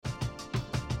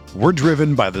We're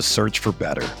driven by the search for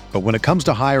better. But when it comes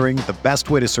to hiring, the best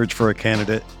way to search for a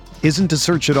candidate isn't to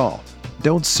search at all.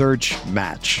 Don't search,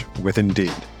 match with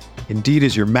Indeed. Indeed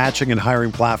is your matching and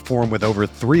hiring platform with over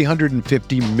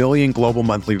 350 million global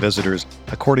monthly visitors,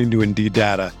 according to Indeed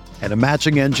data, and a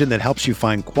matching engine that helps you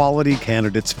find quality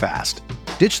candidates fast.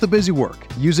 Ditch the busy work.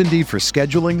 Use Indeed for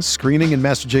scheduling, screening, and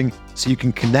messaging so you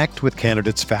can connect with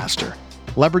candidates faster.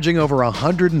 Leveraging over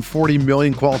 140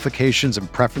 million qualifications and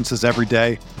preferences every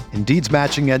day, Indeed's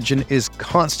matching engine is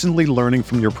constantly learning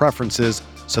from your preferences,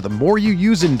 so the more you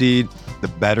use Indeed, the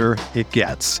better it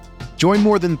gets. Join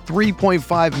more than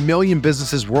 3.5 million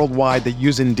businesses worldwide that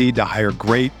use Indeed to hire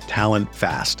great talent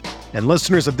fast. And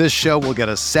listeners of this show will get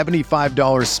a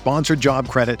 $75 sponsored job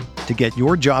credit to get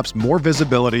your jobs more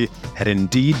visibility at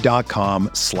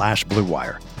Indeed.com/Blue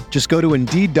Wire. Just go to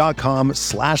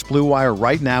Indeed.com/Blue Wire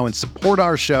right now and support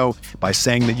our show by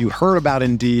saying that you heard about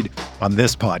Indeed on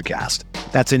this podcast.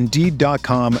 That's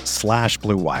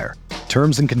Indeed.com/Blue Wire.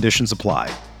 Terms and conditions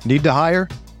apply. Need to hire?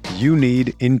 You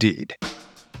need Indeed.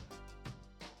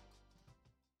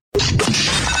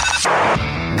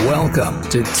 Welcome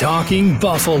to Talking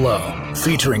Buffalo,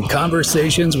 featuring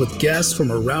conversations with guests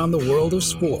from around the world of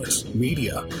sports,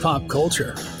 media, pop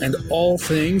culture, and all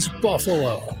things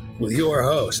Buffalo. With your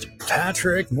host,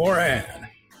 Patrick Moran.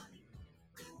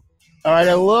 All right,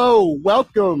 hello.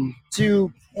 Welcome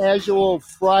to Casual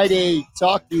Friday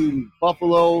Talking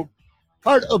Buffalo,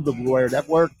 part of the Blue Wire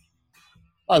Network.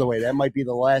 By the way, that might be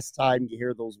the last time you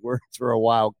hear those words for a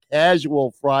while.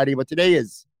 Casual Friday, but today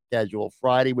is Casual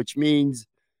Friday, which means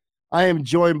I am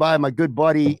joined by my good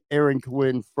buddy, Aaron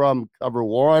Quinn from Cover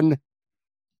One.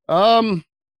 Well,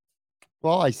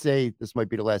 I say this might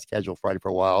be the last Casual Friday for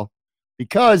a while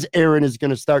because Aaron is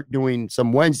going to start doing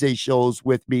some Wednesday shows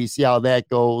with me. See how that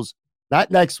goes.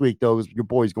 Not next week, though, because your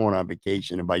boy's going on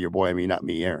vacation. And by your boy, I mean not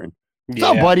me, Aaron. What's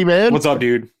up, buddy, man? What's up,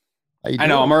 dude? I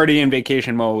know I'm already in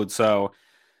vacation mode, so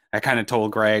I kind of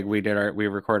told Greg we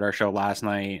recorded our show last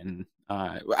night, and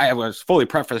I was fully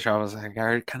prepped for the show. I was like,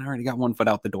 I kind of already got one foot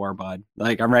out the door, bud.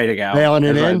 Like, I'm ready to go. Mailing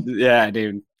it in? Yeah,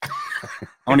 dude. I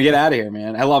want to get out of here,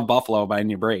 man. I love Buffalo, but I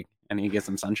need a break. I need to get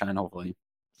some sunshine, hopefully.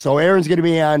 So Aaron's going to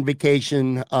be on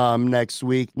vacation next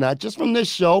week, not just from this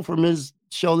show, from his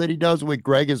show that he does with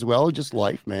Greg as well. Just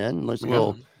life, man. Let's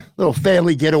little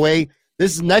family getaway.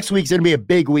 This is next week's going to be a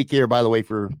big week here, by the way,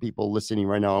 for people listening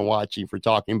right now and watching for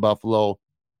Talking Buffalo.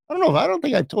 I don't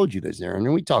think I've told you this, Aaron,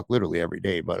 and we talk literally every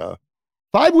day, but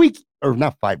 5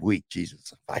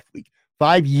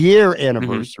 year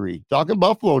anniversary. Talking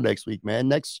Buffalo next week, man.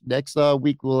 Next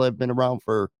week we'll have been around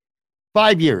for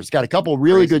 5 years. Got a couple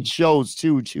really good shows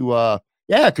too.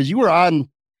 Because you were on.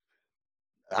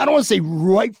 I don't want to say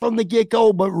right from the get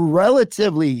go, but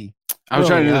relatively. I was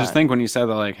trying to just think when you said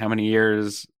that, like how many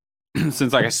years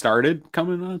since I started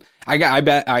coming on. I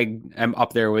bet I am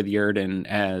up there with Yurden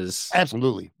as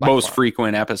absolutely most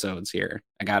frequent episodes here.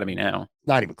 I got to be now.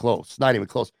 Not even close.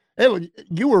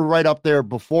 You were right up there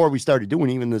before we started doing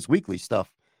even this weekly stuff.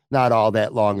 Not all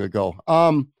that long ago.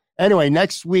 Anyway,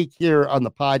 next week here on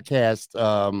the podcast,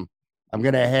 I'm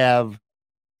going to have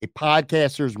a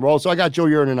podcaster's role. So I got Joe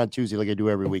Yurden on Tuesday, like I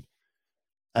do every week.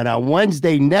 And on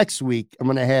Wednesday next week, I'm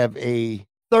going to have a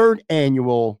third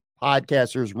annual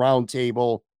podcasters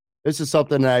roundtable. This is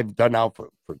something that I've done now for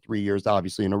 3 years,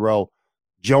 obviously in a row.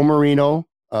 Joe Marino,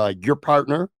 your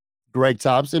partner, Greg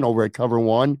Thompson over at Cover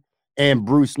One, and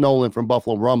Bruce Nolan from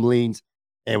Buffalo Rumblings.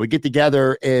 And we get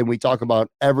together and we talk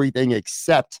about everything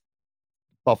except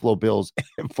Buffalo Bills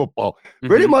and football.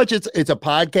 Pretty much it's a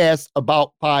podcast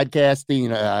about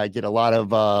podcasting. I get a lot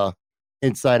of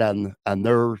insight on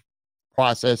their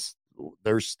process,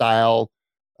 their style,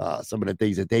 some of the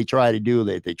things that they try to do,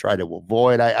 that they try to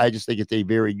avoid. I just think it's a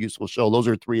very useful show. Those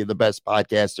are three of the best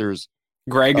podcasters.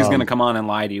 Greg is going to come on and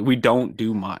lie to you. We don't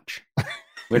do much.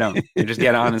 We don't. We just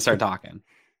get on and start talking.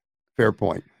 Fair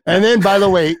point. And then, by the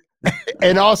way,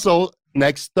 and also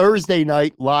next Thursday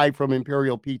night, live from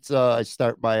Imperial Pizza, I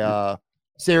start my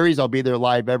series. I'll be there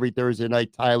live every Thursday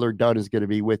night. Tyler Dunn is going to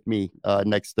be with me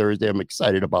next Thursday. I'm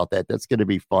excited about that. That's going to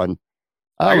be fun.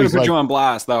 I'm going to put you on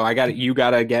blast, though. You got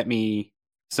to get me.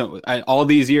 So all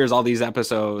these years, all these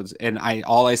episodes, and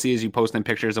all I see is you posting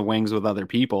pictures of wings with other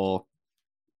people.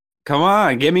 Come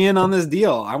on, get me in on this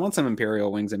deal. I want some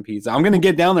Imperial wings and pizza. I'm going to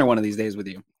get down there one of these days with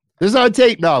you. This is on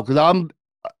tape now because I'm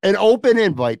an open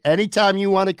invite. Anytime you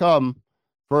want to come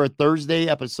for a Thursday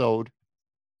episode,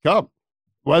 come.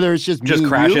 Whether it's just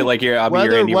crash it like you're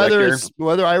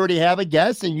whether I already have a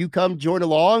guest and you come join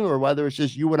along, or whether it's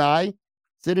just you and I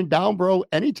sitting down, bro.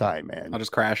 Anytime, man. I'll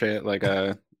just crash it like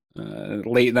a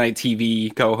late night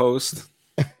TV co-host.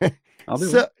 I'll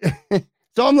do it.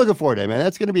 So I'm looking forward to it, man.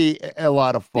 That's going to be a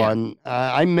lot of fun.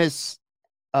 Yeah. I miss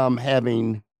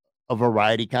having a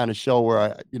variety kind of show where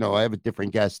I have a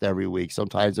different guest every week.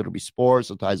 Sometimes it'll be sports,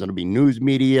 sometimes it'll be news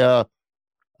media.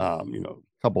 A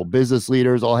couple business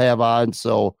leaders I'll have on.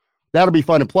 So that'll be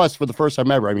fun. And plus, for the first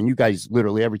time ever, I mean, you guys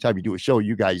literally every time you do a show,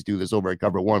 you guys do this over at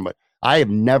Cover One, but I have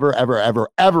never, ever, ever,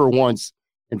 ever once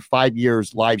in 5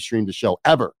 years live streamed the show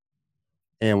ever.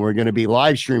 And we're going to be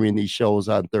live streaming these shows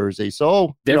on Thursday.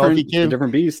 So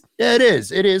different beast. Yeah, it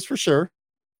is. It is for sure.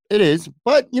 It is.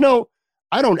 But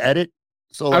I don't edit.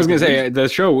 So I was going to say the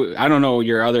show, I don't know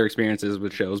your other experiences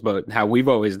with shows, but how we've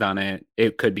always done it,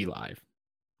 it could be live,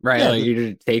 right? Yeah, like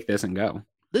you just take this and go.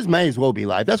 This may as well be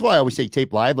live. That's why I always say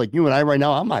tape live. Like you and I right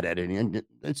now, I'm not editing.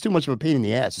 It's too much of a pain in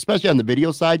the ass, especially on the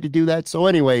video side to do that. So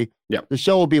anyway, the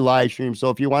show will be live streamed. So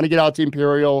if you want to get out to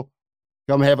Imperial,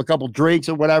 come have a couple drinks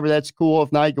or whatever, that's cool.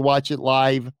 If not, you can watch it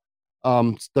live.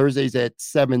 Thursdays at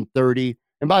 7:30.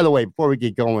 And by the way, before we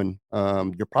get going,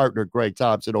 your partner, Greg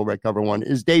Thompson over at Cover One,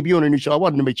 is debuting a new show. I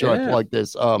wanted to make sure I plug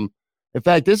this. In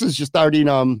fact, this is just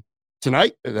starting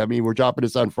tonight. I mean, we're dropping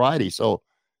this on Friday. So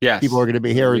people are going to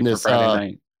be hearing this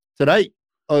tonight.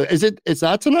 It's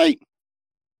not tonight?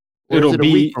 It'll be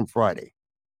a week from Friday.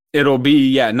 It'll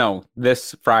be,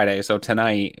 this Friday. So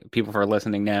tonight, people for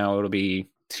listening now, it'll be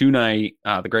tonight,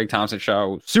 the Greg Thompson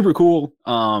Show. Super cool.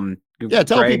 Tell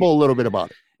people a little bit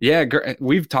about it. Yeah,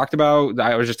 we've talked about,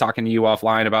 I was just talking to you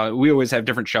offline about, we always have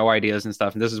different show ideas and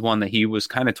stuff. And this is one that he was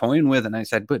kind of toying with. And I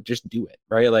said, but just do it,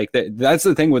 right? Like that's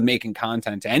the thing with making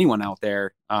content to anyone out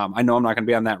there. I know I'm not going to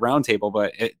be on that roundtable,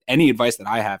 but any advice that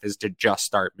I have is to just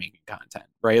start making content,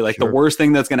 right? Like the worst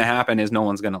thing that's going to happen is no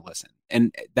one's going to listen.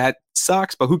 And that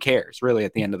sucks, but who cares really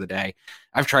at the end of the day?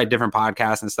 I've tried different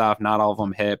podcasts and stuff. Not all of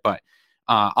them hit, but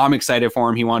I'm excited for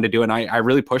him. He wanted to do it. And I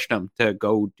really pushed him to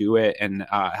go do it and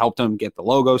helped him get the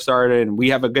logo started. And we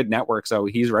have a good network, so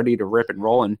he's ready to rip and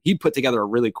roll. And he put together a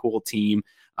really cool team.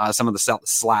 Some of the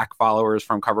Slack followers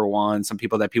from Cover One, some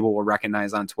people that people will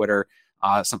recognize on Twitter,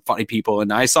 some funny people.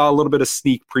 And I saw a little bit of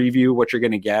sneak preview what you're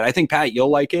going to get. I think, Pat, you'll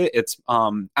like it. It's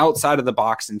outside of the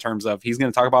box in terms of he's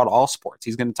going to talk about all sports.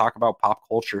 He's going to talk about pop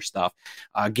culture stuff,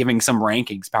 giving some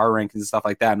rankings, power rankings and stuff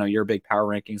like that. I know you're a big power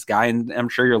rankings guy, and I'm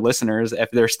sure your listeners, if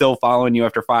they're still following you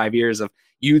after 5 years of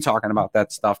you talking about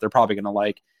that stuff, they're probably going to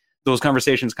like those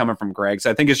conversations coming from Greg. So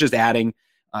I think it's just adding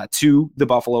to the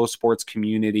Buffalo sports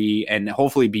community and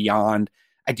hopefully beyond.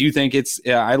 I do think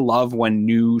I love when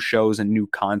new shows and new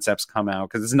concepts come out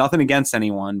because it's nothing against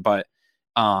anyone, but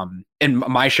and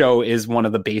my show is one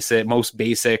of the most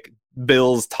basic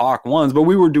Bills talk ones, but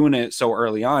we were doing it so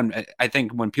early on. I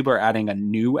think when people are adding a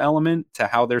new element to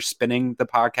how they're spinning the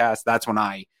podcast, that's when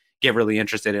I get really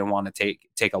interested and want to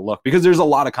take a look, because there's a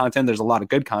lot of content, there's a lot of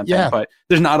good content, but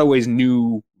there's not always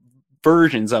new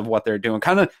versions of what they're doing.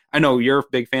 Kind of, I know you're a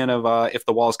big fan of If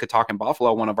the Walls Could Talk in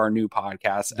Buffalo, one of our new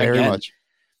podcasts. Very much.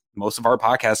 Most of our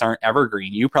podcasts aren't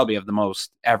evergreen. You probably have the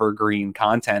most evergreen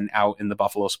content out in the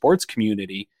Buffalo sports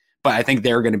community, but I think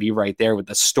they're going to be right there with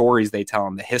the stories they tell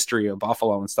them, the history of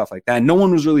Buffalo and stuff like that. And no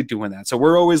one was really doing that. So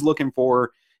we're always looking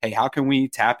for, hey, how can we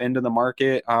tap into the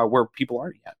market where people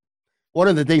aren't yet? One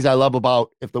of the things I love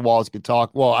about If the Walls Could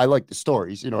Talk, well, I like the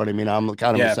stories, you know what I mean? I'm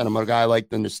kind of a sentimental guy. I like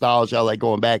the nostalgia. I like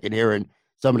going back and hearing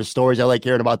some of the stories. I like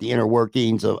hearing about the inner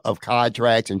workings of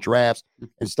contracts and drafts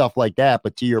and stuff like that.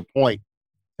 But to your point,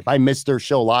 if I missed their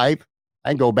show live, I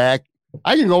can go back.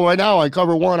 I can go right now on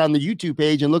Cover One on the YouTube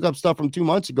page and look up stuff from 2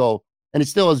 months ago, and it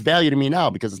still has value to me now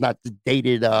because it's not the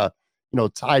dated,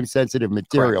 time-sensitive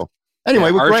material. Correct.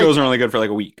 Anyway, our shows are only good for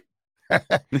like a week. Well,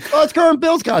 it's current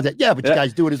Bills content. Yeah, but you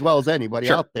guys do it as well as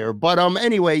anybody out there. But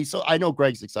anyway, so I know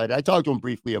Greg's excited. I talked to him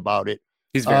briefly about it.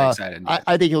 He's very excited.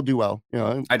 I think he'll do well.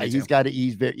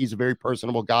 He's a very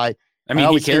personable guy. I mean,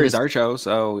 he carries our show,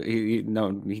 so he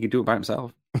can do it by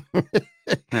himself.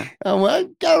 Well, I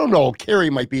don't know. Kerry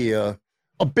might be a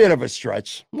bit of a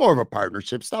stretch, more of a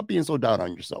partnership. Stop being so down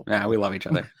on yourself. Yeah, we love each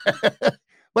other.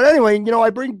 But anyway, I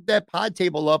bring that pod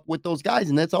table up with those guys,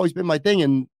 and that's always been my thing.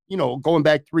 And going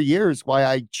back 3 years, why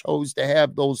I chose to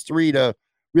have those three to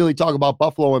really talk about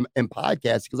Buffalo and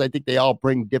podcasts, because I think they all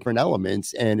bring different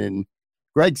elements. And in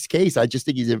Greg's case, I just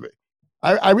think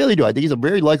I really do. I think he's a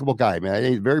very likable guy, man. I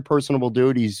think he's a very personable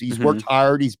dude. He's worked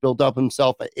hard. He's built up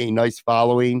himself a nice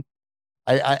following.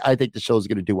 I think the show's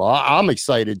going to do well. I'm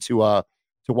excited to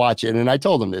watch it. And I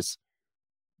told him this.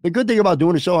 The good thing about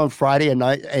doing a show on Friday at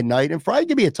night, and Friday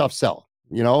can be a tough sell,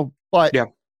 but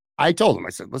I told him, I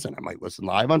said, listen, I might listen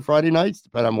live on Friday nights,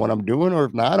 depending on what I'm doing, or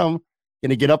if not, I'm going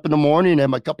to get up in the morning and have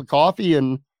my cup of coffee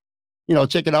and,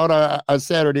 check it out on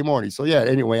Saturday morning. So yeah,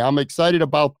 anyway, I'm excited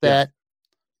about that.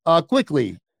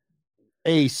 Quickly,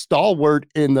 a stalwart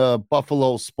in the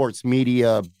Buffalo sports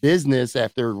media business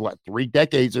after 3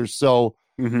 decades or so,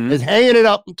 is hanging it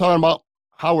up and talking about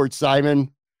Howard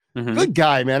Simon. Good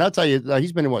guy, man. I'll tell you,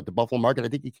 he's been in the Buffalo market. I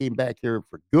think he came back here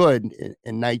for good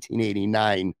in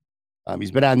 1989.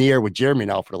 He's been on the air with Jeremy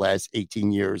now for the last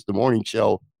 18 years, the morning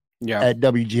show at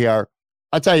WGR.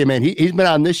 I'll tell you, man, he's been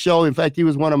on this show. In fact, he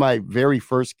was one of my very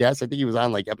first guests. I think he was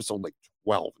on episode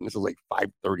 12, and this is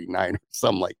 539 or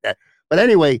something like that. But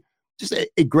anyway, just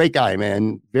a great guy,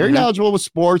 man. Very knowledgeable with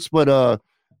sports, but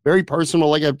very personal.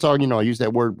 Like I'm talking, I use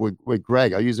that word with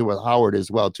Greg. I use it with Howard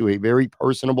as well, too. A very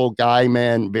personable guy,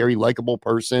 man. Very likable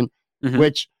person,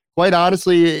 which, quite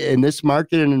honestly, in this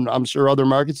market, and I'm sure other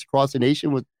markets across the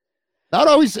nation, with not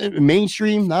always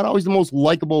mainstream, not always the most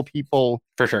likable people.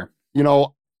 For sure.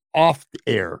 Off the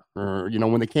air, or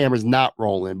when the camera's not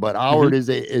rolling. But Howard is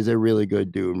a really good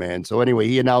dude, man. So anyway,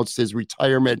 he announced his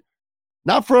retirement,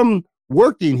 not from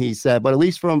working, he said, but at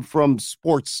least from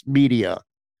sports media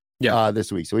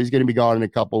this week. So he's going to be gone in a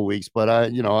couple of weeks. But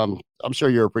I'm sure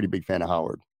you're a pretty big fan of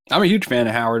Howard. I'm a huge fan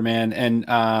of Howard, man. And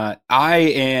I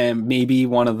am maybe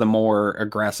one of the more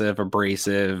aggressive,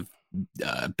 abrasive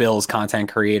Bills content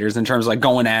creators in terms of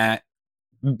going at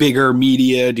bigger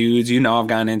media dudes. I've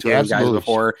gotten into those guys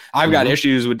before. I've got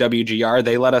issues with WGR.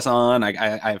 They let us on.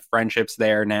 I have friendships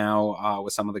there now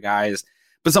with some of the guys,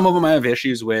 but some of them I have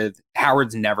issues with.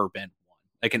 Howard's never been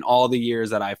one. In all the years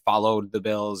that I followed the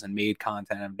Bills and made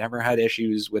content, I've never had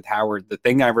issues with Howard. The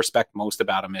thing I respect most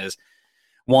about him is,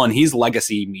 one, he's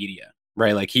legacy media.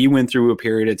 Right. He went through a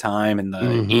period of time in the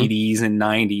 80s and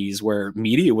 90s where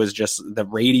media was just the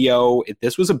radio.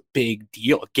 This was a big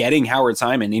deal. Getting Howard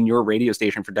Simon in your radio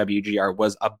station for WGR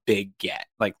was a big get.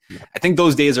 I think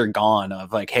those days are gone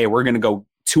of hey, we're going to go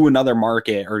to another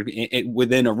market or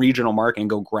within a regional market and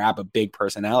go grab a big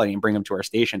personality and bring them to our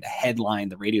station to headline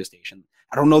the radio station.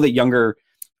 I don't know that younger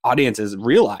audiences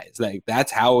realize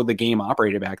that's how the game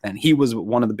operated back then. He was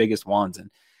one of the biggest ones.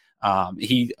 And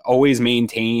he always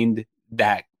maintained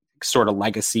that sort of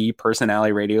legacy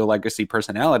personality, radio legacy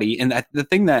personality. And the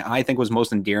thing that I think was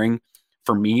most endearing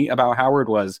for me about Howard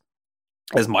was,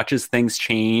 as much as things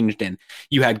changed and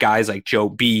you had guys like Joe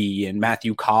B and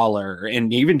Matthew Collar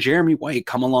and even Jeremy White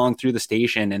come along through the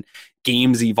station, and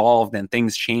games evolved and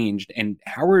things changed, and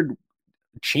Howard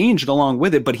changed along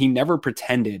with it, but he never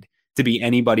pretended to be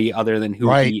anybody other than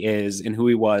who he is and who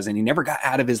he was. And he never got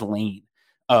out of his lane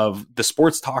of the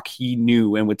sports talk he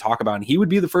knew and would talk about. And he would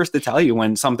be the first to tell you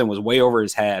when something was way over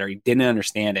his head or he didn't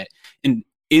understand it. And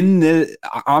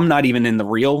I'm not even in the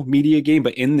real media game,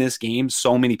 but in this game,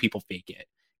 so many people fake it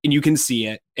and you can see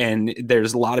it. And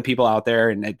there's a lot of people out there,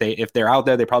 and if they're out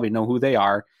there, they probably know who they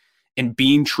are. And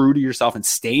being true to yourself and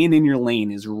staying in your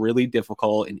lane is really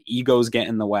difficult, and egos get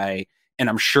in the way. And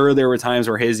I'm sure there were times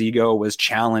where his ego was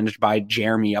challenged by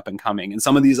Jeremy up and coming and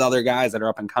some of these other guys that are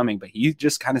up and coming, but he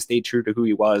just kind of stayed true to who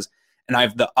he was. And I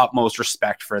have the utmost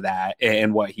respect for that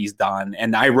and what he's done.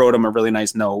 And I wrote him a really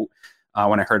nice note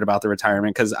when I heard about the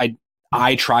retirement, because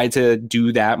I tried to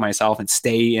do that myself and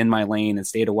stay in my lane and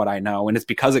stay to what I know. And it's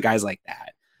because of guys like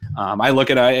that.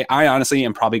 I honestly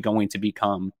am probably going to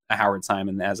become a Howard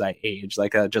Simon as I age,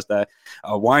 just a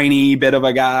whiny bit of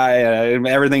a guy.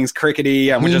 Everything's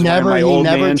crickety. I'm just wearing my old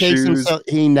man shoes.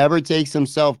 He never takes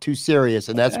himself too serious.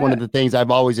 And that's one of the things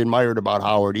I've always admired about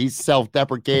Howard. He's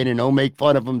self-deprecating and don't make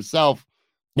fun of himself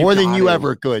more than you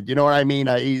ever could. You know what I mean?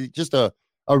 He's just a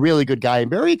really good guy and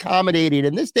very accommodating.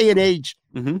 In this day and age,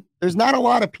 there's not a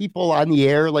lot of people on the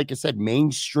air, like I said,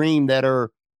 mainstream, they're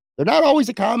not always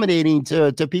accommodating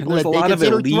to people. There's that a lot of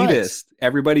elitist. Threats.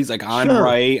 Everybody's like, I'm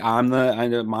right.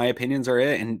 My opinions are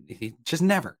it. And he just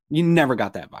you never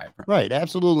got that vibe from him. Right.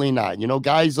 Absolutely not.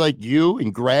 Guys like you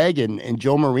and Greg and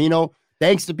Joe Marino,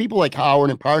 thanks to people like Howard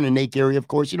and Parton and Nate Gary, of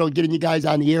course, getting you guys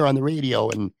on the air on the radio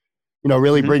and,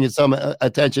 really bringing some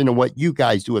attention to what you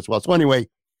guys do as well. So anyway,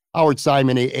 Howard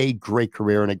Simon, a great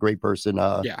career and a great person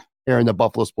here in the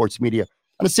Buffalo sports media.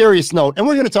 On a serious note, and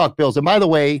we're going to talk Bills. And by the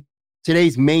way,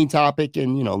 today's main topic,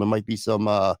 and there might be some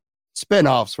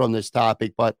spinoffs from this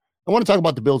topic, but I want to talk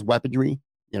about the Bills' weaponry.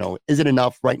 Is it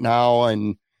enough right now?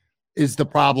 And is the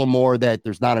problem more that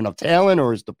there's not enough talent,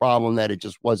 or is the problem that it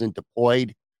just wasn't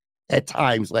deployed at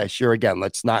times last year? Again,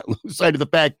 let's not lose sight of the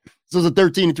fact this was a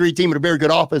 13-3 team with a very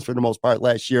good offense for the most part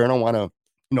last year. I don't want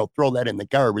to, throw that in the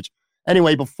garbage.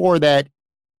 Anyway, before that,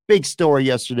 big story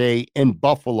yesterday in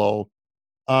Buffalo.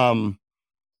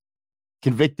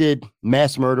 Convicted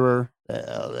mass murderer,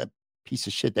 that piece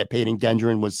of shit that Peyton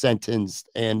Gendron was sentenced,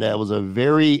 and it was a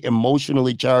very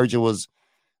emotionally charged. It was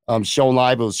shown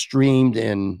live, it was streamed,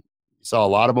 and you saw a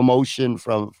lot of emotion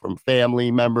from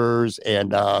family members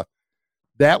and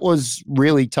that was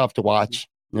really tough to watch.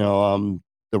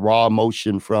 The raw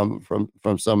emotion from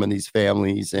some of these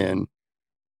families. And,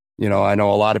 I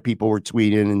know a lot of people were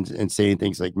tweeting and saying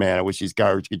things like, man, I wish these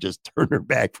guards could just turn their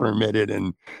back for a minute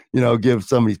and, give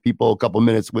some of these people a couple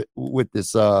minutes with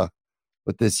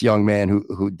this young man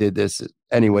who did this.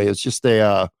 Anyway, it's just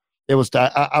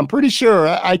I'm pretty sure,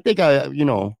 I think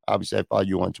obviously I followed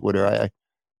you on Twitter. I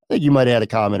think you might have had a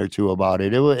comment or two about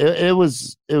it. It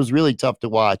was really tough to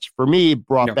watch. For me, it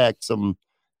brought back some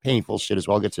painful shit as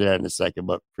well. I'll get to that in a second.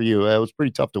 But for you, it was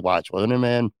pretty tough to watch, wasn't it,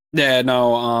 man? Yeah,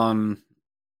 no.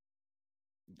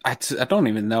 I don't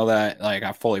even know that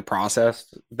I fully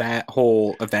processed that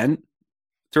whole event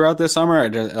throughout this summer. I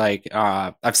just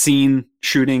I've seen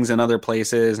shootings in other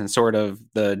places, and sort of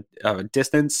the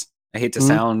distance. I hate to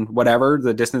sound whatever.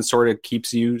 The distance sort of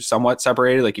keeps you somewhat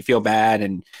separated. Like, you feel bad,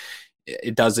 and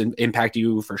it doesn't impact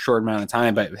you for a short amount of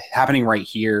time. But happening right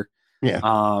here,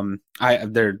 offline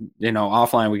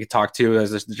we could talk too.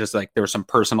 As just like there was some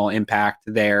personal impact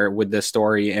there with this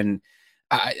story, and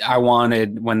I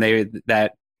wanted, when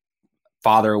that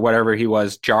father, whatever he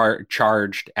was,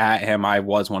 charged at him, I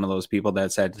was one of those people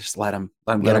that said, just let him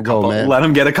get a couple, let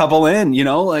him get a couple in.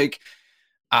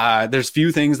 There's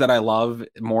few things that I love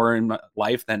more in my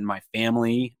life than my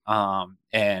family.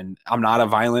 And I'm not a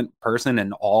violent person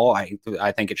in all. I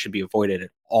think it should be avoided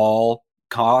at all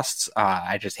costs.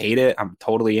 I just hate it. I'm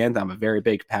totally in. I'm a very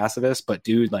big pacifist, but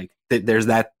dude, there's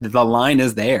that, the line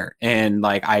is there. And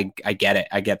I get it.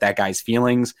 I get that guy's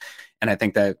feelings. And I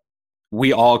think that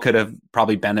we all could have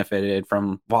probably benefited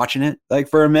from watching it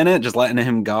for a minute, just letting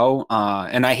him go.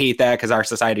 And I hate that, because our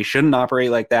society shouldn't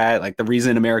operate like that. The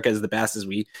reason America is the best is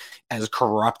as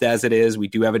corrupt as it is, we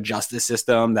do have a justice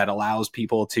system that allows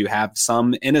people to have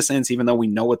some innocence, even though we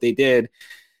know what they did.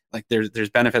 There's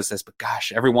benefits to this, but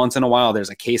gosh, every once in a while there's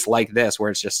a case like this where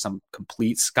it's just some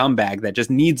complete scumbag that just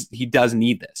he does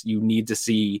need this. You need to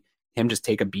see him just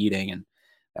take a beating. And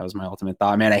that was my ultimate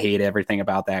thought. Man, I hate everything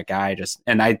about that guy.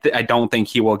 And I don't think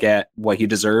he will get what he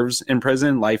deserves in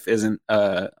prison. Life in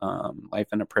a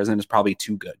prison is probably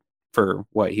too good for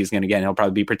what he's going to get. And he'll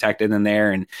probably be protected in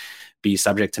there and be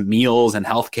subject to meals and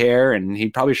health care. And he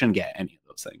probably shouldn't get any of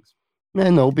those things.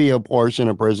 And there'll be a portion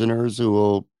of prisoners who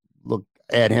will look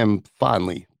at him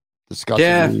fondly,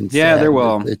 disgustingly. Yeah, there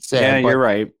will. It's sad. Yeah, you're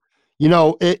right.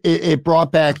 It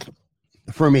brought back,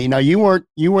 for me. Now, you weren't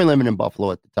living in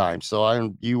Buffalo at the time,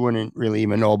 so you wouldn't really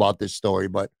even know about this story.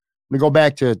 But we go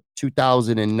back to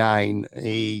 2009.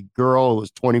 A girl who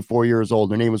was 24 years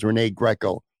old. Her name was Renee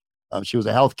Greco. She was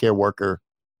a healthcare worker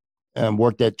and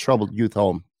worked at Troubled Youth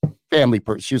Home.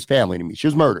 She was family to me. She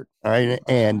was murdered. All right,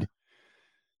 and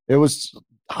it was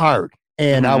hard.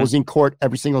 And I was in court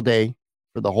every single day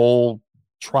for the whole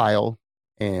trial.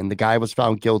 And the guy was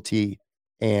found guilty.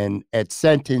 And at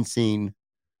sentencing,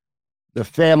 the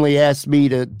family asked me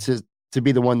to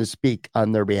be the one to speak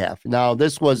on their behalf. Now,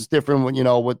 this was different when,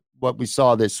 what we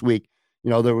saw this week.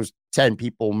 There was 10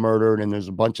 people murdered, and there's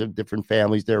a bunch of different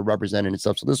families there represented and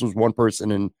stuff. So this was one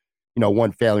person and,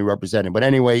 one family represented. But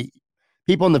anyway,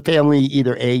 people in the family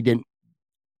either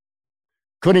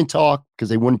couldn't talk because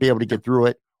they wouldn't be able to get through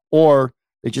it, or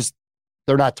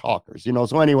they're not talkers,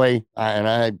 So anyway,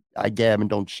 I gab and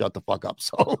don't shut the fuck up.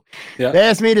 So they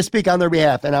asked me to speak on their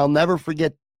behalf, and I'll never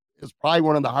forget. It's probably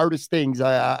one of the hardest things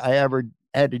I ever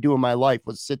had to do in my life,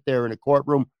 was sit there in a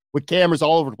courtroom with cameras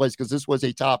all over the place, because this was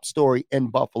a top story in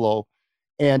Buffalo.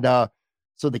 And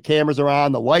so the cameras are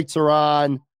on, the lights are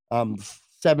on,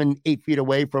 7-8 feet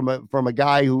away from a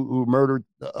guy who murdered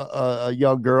a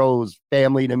young girl who was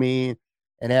family to me,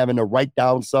 and having to write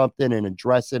down something and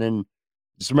address it. And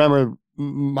just remember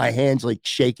my hands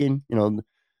shaking,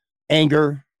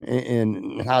 anger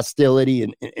and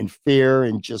hostility and fear,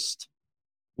 and just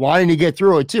wanting to get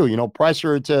through it too,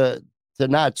 pressure to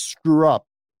not screw up.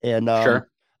 And sure.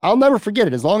 I'll never forget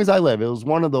it as long as I live. It was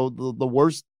one of the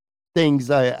worst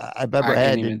things I've ever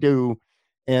had to do.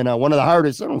 And one of the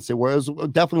hardest, I don't say where, it was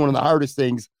definitely one of the hardest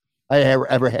things I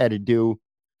ever had to do.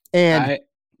 And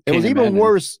it was even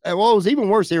worse. Well, it was even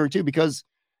worse here too, because,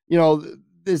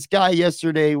 this guy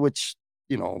yesterday, which,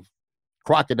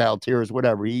 crocodile tears,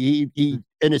 whatever, he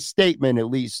in his statement, at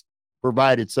least,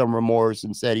 provided some remorse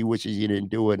and said he wishes he didn't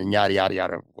do it, and yada, yada,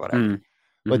 yada, whatever.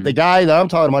 But the guy that I'm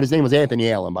talking about, his name was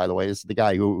Anthony Allen, by the way. This is the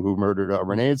guy who murdered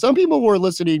Renee. And some people who are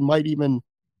listening might even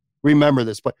remember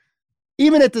this. But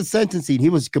even at the sentencing, he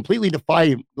was completely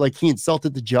defiant. He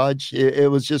insulted the judge. It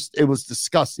was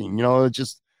disgusting. It's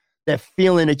just that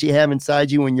feeling that you have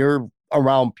inside you when you're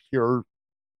around pure,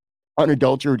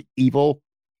 unadulterated evil.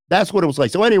 That's what it was like.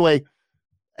 So anyway,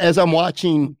 as I'm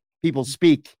watching people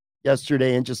speak,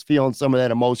 yesterday and just feeling some of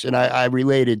that emotion. I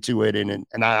related to it, and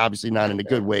I obviously not in a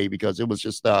good way, because it was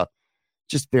just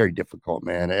very difficult,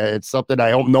 man. It's something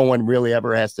I hope no one really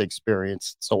ever has to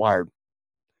experience. It's so hard.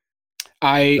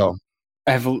 I've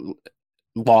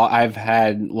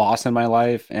had loss in my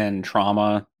life and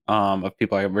trauma of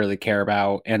people I really care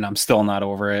about, and I'm still not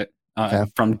over it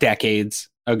from decades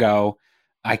ago.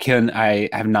 I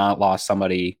have not lost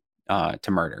somebody to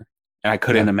murder, and I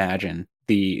couldn't imagine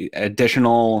the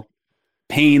additional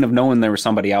pain of knowing there was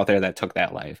somebody out there that took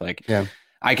that life. Like,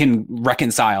 I can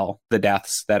reconcile the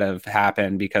deaths that have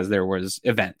happened because there was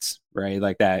events, right?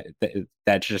 Like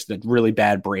that's just a really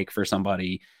bad break for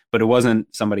somebody, but it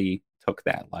wasn't somebody took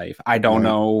that life. I don't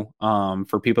know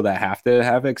for people that have to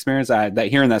have experience that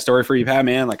hearing that story for you, Pat,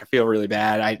 man, like I feel really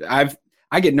bad.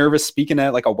 I get nervous speaking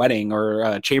at like a wedding or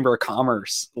a Chamber of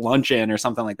Commerce luncheon or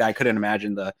something like that. I couldn't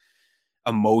imagine the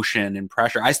emotion and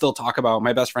pressure. I still talk about,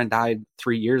 my best friend died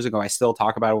 3 years ago. I still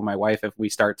talk about it with my wife. If we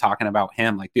start talking about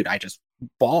him, like, dude, I just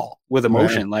bawl with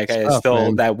emotion. Like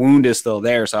that wound is still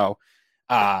there. So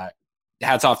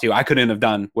hats off to you. I couldn't have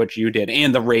done what you did.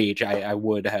 And the rage, I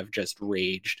would have just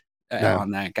raged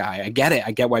on that guy. I get it.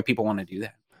 I get why people want to do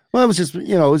that. Well, it was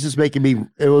just making me,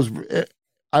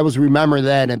 I was remembering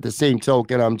that. At the same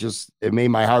token, it made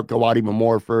my heart go out even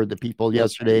more for the people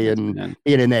yesterday and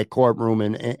being in that courtroom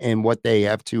and what they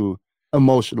have to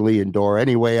emotionally endure.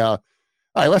 Anyway, all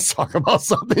right, let's talk about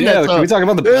something. Yeah, can we talk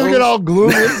about the Bills? Look at all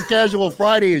gloomy. This is casual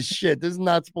Friday as shit. This is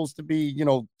not supposed to be,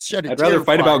 shed a I'd rather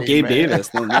fight Friday, about Gabe man. Davis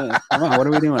than come on, what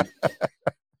are we doing?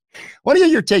 What do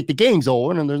you take? The game's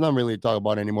over, and there's nothing really to talk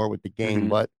about anymore with the game,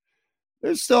 but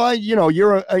there's still,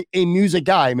 you're a music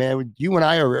guy, man. You and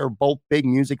I are both big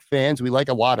music fans. We like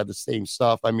a lot of the same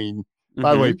stuff. I mean,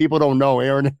 by the way, people don't know,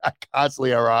 Aaron and I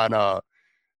constantly are on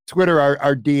Twitter,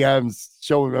 our DMs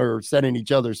showing or sending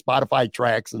each other Spotify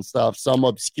tracks and stuff. Some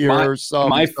obscure,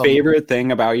 some favorite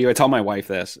thing about you, I tell my wife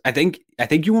this. I think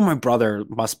you and my brother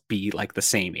must be like the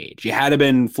same age. You had to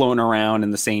been floating around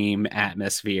in the same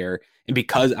atmosphere. And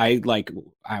because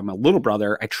I'm a little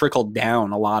brother, I trickled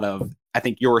down a lot of, I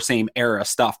think, your same era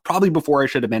stuff, probably before I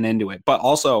should have been into it. But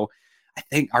also, I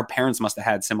think our parents must have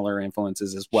had similar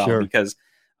influences as well, because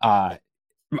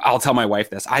I'll tell my wife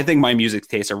this. I think my music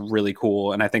tastes are really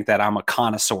cool, and I think that I'm a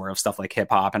connoisseur of stuff like hip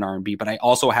hop and R&B, but I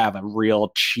also have a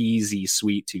real cheesy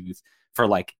sweet tooth for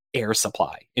like Air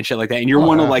Supply and shit like that. And you're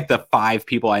one of like the 5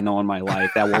 people I know in my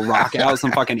life that will rock out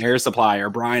some fucking Air Supply or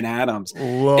Bryan Adams.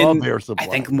 Love Air Supply. I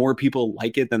think more people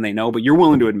like it than they know, but you're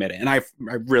willing to admit it, and I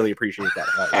really appreciate that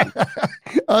about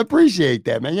you. I appreciate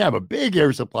that, man. Yeah, I'm a big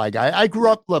Air Supply guy. I was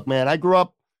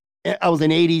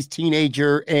an 80s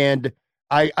teenager, and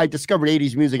I discovered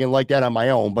 80s music and like that on my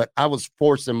own, but I was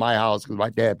forced in my house because my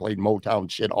dad played Motown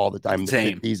shit all the time in the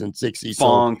 50s and 60s.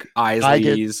 Funk,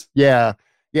 Isleys. Yeah.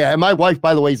 And my wife,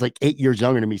 by the way, is like 8 years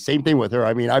younger than me. Same thing with her.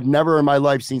 I mean, I've never in my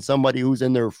life seen somebody who's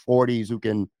in their 40s who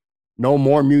can know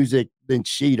more music than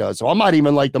she does. So I'm not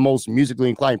even like the most musically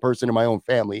inclined person in my own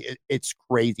family. It's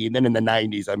crazy. And then in the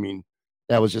 90s, I mean,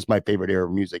 that was just my favorite era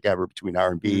of music ever, between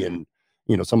R&B and,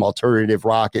 some alternative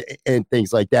rock and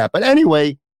things like that. But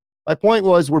anyway, my point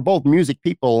was, we're both music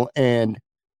people. And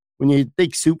when you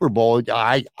think Super Bowl,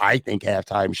 I think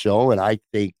halftime show, and I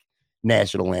think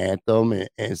national anthem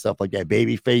and stuff like that.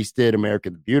 Babyface did America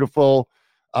the Beautiful.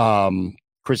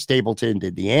 Chris Stapleton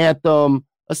did the anthem.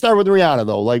 Let's start with Rihanna,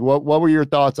 though. Like, what were your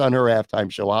thoughts on her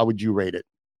halftime show? How would you rate it?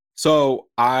 So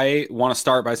I want to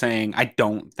start by saying I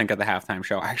don't think of the halftime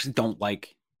show. I actually don't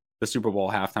like the Super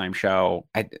Bowl halftime show.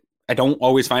 I don't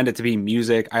always find it to be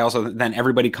music. I also, then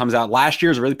everybody comes out. Last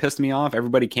year's really pissed me off.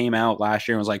 Everybody came out last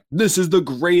year and was like, this is the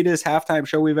greatest halftime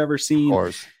show we've ever seen. Of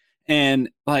course. And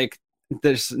like,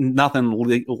 there's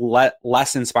nothing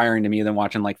less inspiring to me than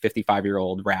watching like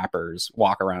 55-year-old rappers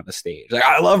walk around the stage. Like,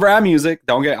 I love rap music.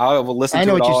 I'll listen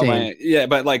to it all.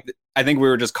 But like, I think we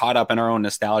were just caught up in our own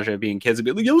nostalgia of being kids and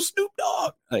be like, yo, Snoop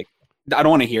Dogg. Like, I don't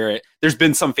want to hear it. There's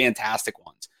been some fantastic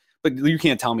ones, but you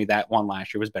can't tell me that one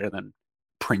last year was better than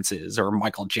Prince's or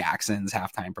Michael Jackson's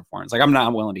halftime performance. Like, I'm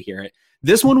not willing to hear it.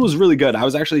 This one was really good. I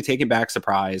was actually taken back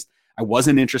surprised. I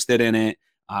wasn't interested in it.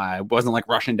 I wasn't like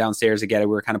rushing downstairs to get it.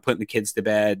 We were kind of putting the kids to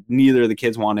bed. Neither of the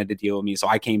kids wanted to deal with me. So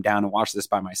I came down and watched this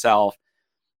by myself.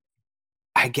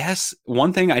 I guess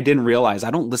one thing I didn't realize,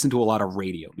 I don't listen to a lot of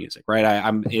radio music, right?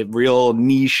 I'm a real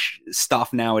niche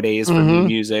stuff nowadays for new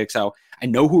music. So I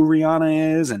know who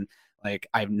Rihanna is, and like,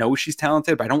 I know she's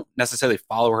talented, but I don't necessarily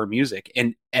follow her music.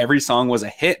 And every song was a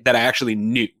hit that I actually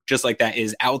knew, just like that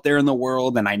is out there in the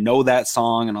world. And I know that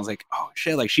song. And I was like, oh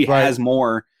shit, like she has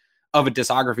more of a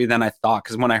discography than I thought.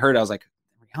 Cause when I heard it, I was like,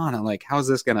 Rihanna, like, how's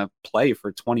this going to play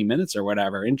for 20 minutes or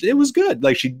whatever? And it was good.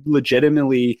 Like, she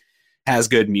legitimately has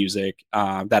good music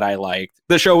that I liked.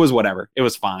 The show was whatever. It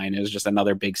was fine. It was just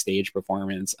another big stage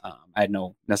performance. I had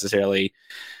no necessarily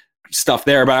stuff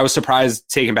there, but I was surprised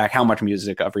taking back how much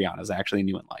music of Rihanna's I actually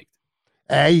knew and liked.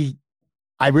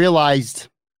 I realized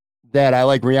that I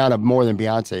like Rihanna more than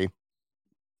Beyonce.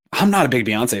 I'm not a big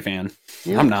Beyonce fan.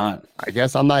 Yeah. I'm not. I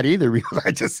guess I'm not either.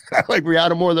 I like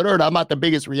Rihanna more than her. I'm not the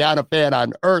biggest Rihanna fan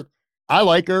on earth. I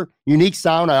like her. Unique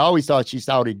sound. I always thought she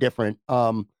sounded different.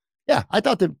 Yeah, I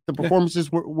thought the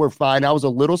performances were fine. I was a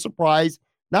little surprised.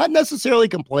 Not necessarily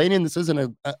complaining. This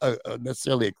isn't a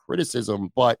necessarily a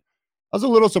criticism, but I was a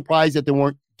little surprised that there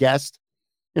weren't guests.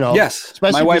 Yes.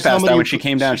 My wife asked that when she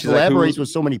came down. She collaborates with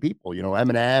so many people.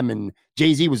 Eminem and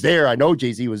Jay-Z was there. I know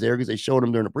Jay-Z was there because they showed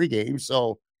him during the pregame.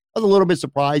 So I was a little bit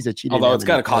surprised that she didn't. Although it's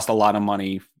got to cost a lot of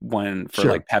money for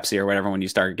like Pepsi or whatever when you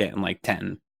start getting like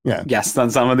 10 guests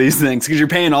on some of these things because you're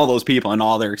paying all those people and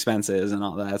all their expenses and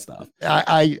all that stuff.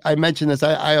 I mentioned this.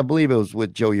 I believe it was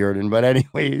with Joe Yerdon, but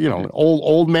anyway,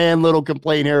 old man little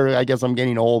complaint here. I guess I'm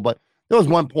getting old, but there was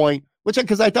one point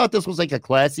because I thought this was like a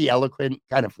classy, eloquent,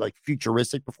 kind of like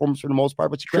futuristic performance for the most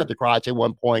part, but she grabbed the crotch at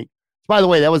one point. By the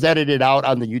way, that was edited out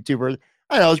on the YouTuber.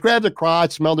 I know, I was grabbed the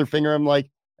crotch, smelled her finger. I'm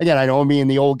like, again, I know me and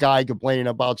the old guy complaining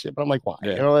about shit, but I'm like, why?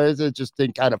 Yeah. It just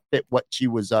didn't kind of fit what she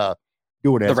was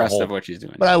doing. The rest of what she's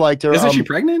doing. But I liked her. Isn't she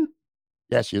pregnant?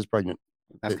 Yeah, she is pregnant.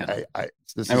 That's kind of.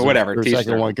 This is whatever. Her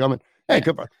second one coming. Hey,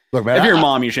 look, man. If you're a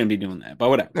mom, you shouldn't be doing that. But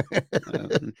whatever.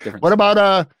 What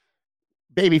about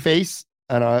Babyface?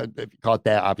 I don't know if you caught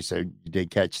that. Obviously, you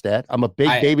did catch that. I'm a big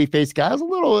Babyface guy.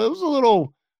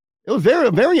 It was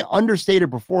very, very understated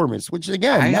performance, which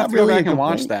again, I not have to really. go back and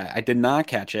watch that. I did not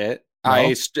catch it.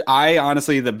 No? I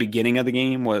honestly, the beginning of the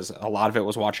game was a lot of it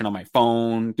was watching on my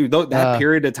phone. Dude, that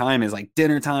period of time is like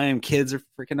dinner time. Kids are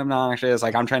freaking obnoxious.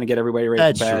 Like I'm trying to get everybody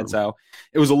ready for bed. True. So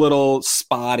it was a little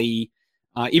spotty.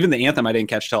 Even the anthem I didn't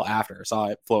catch till after. I saw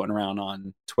it floating around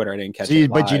on Twitter. I didn't catch it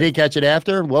live. But you did catch it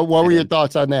after? What were your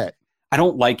thoughts on that? I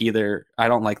don't like the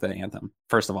anthem.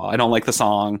 First of all, I don't like the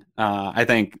song. I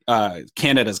think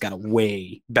Canada's got a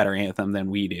way better anthem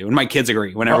than we do. And my kids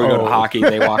agree. Whenever we go to hockey,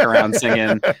 they walk around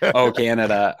singing, "Oh,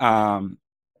 Canada." I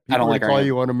don't like call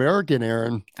you an American,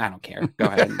 Aaron. I don't care. Go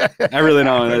ahead. I really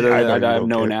don't. I have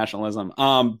no nationalism.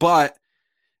 But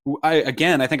I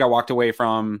think I walked away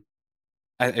from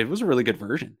it was a really good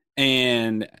version.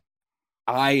 And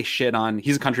I shit on,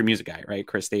 he's a country music guy, right?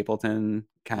 Chris Stapleton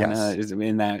kind of is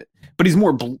in that, but he's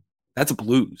more, that's a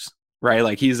blues, right?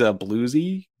 Like he's a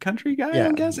bluesy country guy,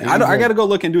 I guess. I got to go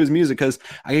look into his music because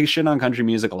I get shit on country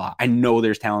music a lot. I know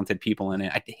there's talented people in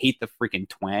it. I hate the freaking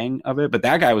twang of it, but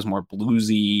that guy was more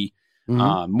bluesy,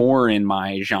 more in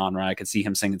my genre. I could see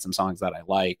him singing some songs that I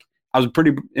like. I was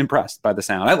pretty impressed by the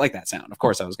sound. I like that sound. Of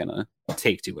course, I was going to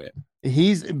take to it.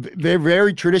 He's very,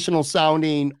 very traditional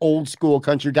sounding, old school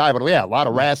country guy, but yeah, a lot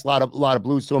of rasp, a lot of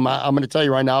blues to him. I'm going to tell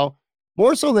you right now,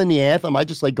 more so than the anthem, I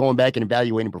just like going back and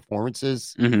evaluating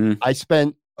performances. I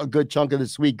spent a good chunk of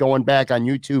this week going back on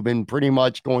YouTube and pretty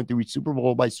much going through Super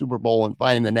Bowl by Super Bowl and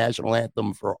finding the national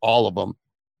anthem for all of them.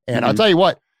 And I'll tell you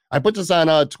what, I put this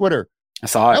on Twitter. I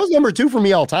saw it. That was number 2 for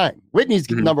me all time. Whitney's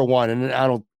number 1, and I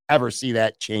don't ever see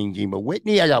that changing. But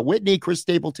I got Whitney, Chris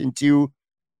Stapleton 2,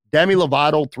 Demi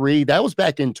Lovato 3. That was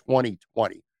back in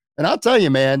 2020. And I'll tell you,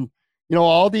 man,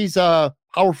 all these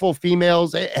powerful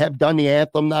females have done the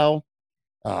anthem now.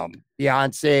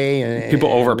 Beyonce and people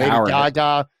overpower Lady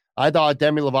Gaga. I thought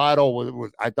Demi Lovato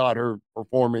I thought her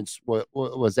performance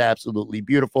was absolutely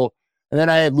beautiful. And then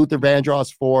I had Luther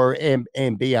Vandross 4 and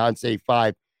Beyonce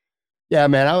 5. Yeah,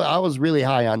 man, I was really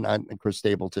high on Chris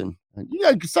Stapleton. You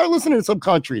got to start listening to some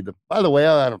country. By the way,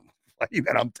 I don't like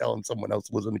that I'm telling someone else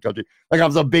to listen to country. Like I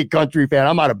was a big country fan.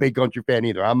 I'm not a big country fan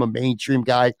either. I'm a mainstream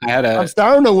guy. I'm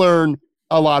starting to learn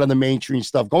a lot of the mainstream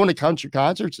stuff. Going to country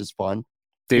concerts is fun.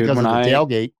 Dude, because of the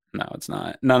tailgate. No, it's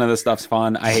not. None of this stuff's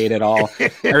fun. I hate it all.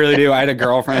 I really do. I had a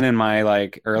girlfriend in my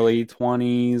early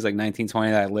 20s, like 19,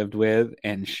 20 that I lived with,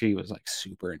 and she was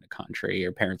super into country.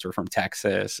 Her parents were from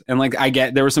Texas. And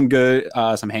there was some good,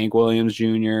 some Hank Williams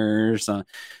Jr.,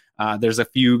 there's a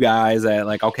few guys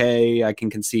that okay, I can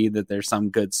concede that there's some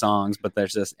good songs, but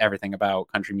there's just everything about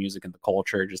country music and the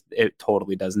culture. It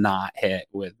totally does not hit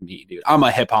with me, dude. I'm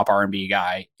a hip hop R&B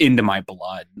guy into my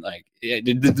blood.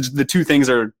 The two things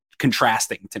are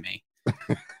contrasting to me.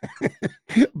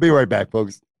 Be right back,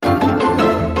 folks.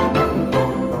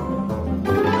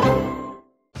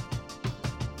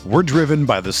 We're driven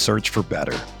by the search for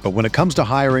better. But when it comes to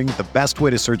hiring, the best way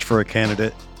to search for a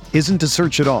candidate isn't to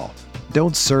search at all.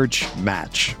 Don't search,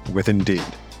 match with Indeed.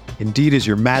 Indeed is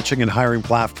your matching and hiring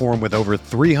platform with over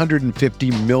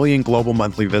 350 million global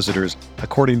monthly visitors,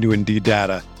 according to Indeed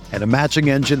data, and a matching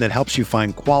engine that helps you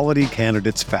find quality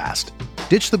candidates fast.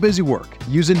 Ditch the busy work.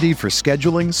 Use Indeed for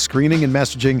scheduling, screening, and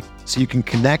messaging so you can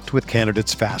connect with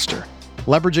candidates faster.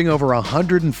 Leveraging over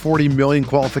 140 million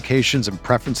qualifications and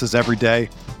preferences every day,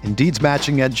 Indeed's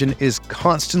matching engine is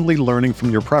constantly learning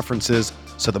from your preferences,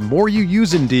 so the more you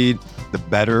use Indeed, the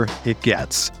better it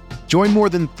gets. Join more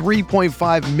than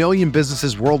 3.5 million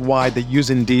businesses worldwide that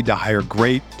use Indeed to hire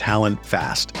great talent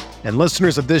fast. And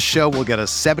listeners of this show will get a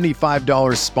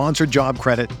 $75 sponsored job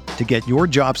credit to get your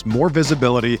jobs more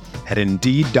visibility at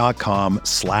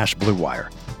Indeed.com/Blue Wire.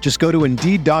 Just go to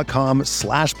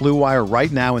Indeed.com/Blue Wire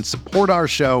right now and support our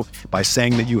show by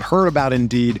saying that you heard about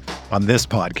Indeed on this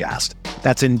podcast.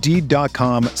 That's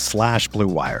Indeed.com/Blue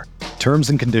Wire.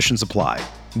 Terms and conditions apply.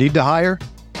 Need to hire?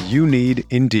 You need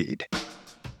Indeed.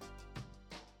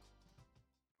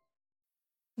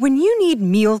 When you need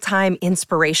mealtime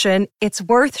inspiration, it's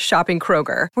worth shopping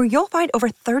Kroger, where you'll find over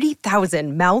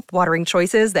 30,000 mouth-watering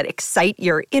choices that excite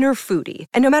your inner foodie.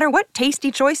 And no matter what tasty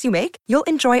choice you make, you'll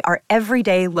enjoy our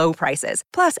everyday low prices,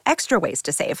 plus extra ways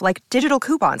to save, like digital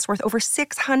coupons worth over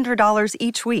 $600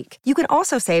 each week. You can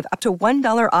also save up to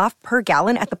 $1 off per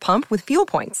gallon at the pump with fuel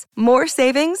points. More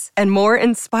savings and more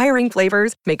inspiring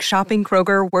flavors make shopping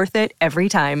Kroger worth it every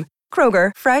time.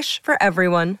 Kroger, fresh for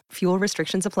everyone. Fuel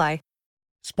restrictions apply.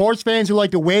 Sports fans who like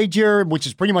to wager, which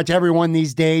is pretty much everyone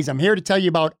these days, I'm here to tell you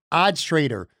about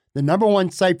OddsTrader, the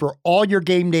 #1 site for all your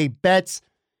game day bets.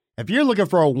 If you're looking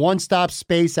for a one-stop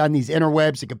space on these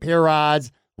interwebs to compare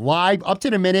odds live up to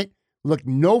the minute, look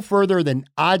no further than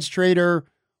OddsTrader.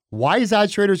 Why is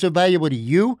OddsTrader so valuable to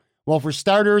you? Well, for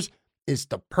starters, it's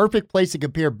the perfect place to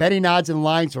compare betting odds and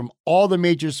lines from all the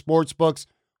major sports books.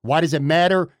 Why does it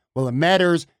matter? Well, it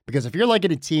matters because if you're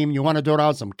liking a team, you want to throw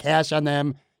down some cash on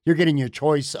them, you're getting your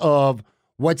choice of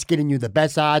what's getting you the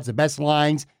best odds, the best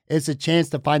lines. It's a chance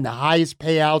to find the highest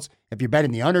payouts if you're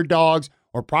betting the underdogs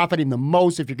or profiting the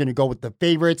most if you're going to go with the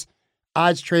favorites.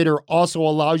 OddsTrader also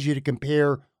allows you to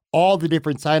compare all the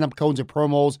different sign-up codes and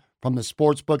promos from the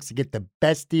sports books to get the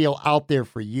best deal out there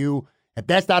for you. If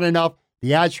that's not enough,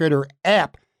 the OddsTrader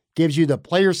app gives you the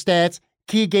player stats,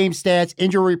 key game stats,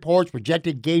 injury reports,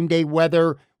 projected game day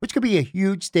weather, which could be a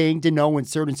huge thing to know in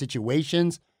certain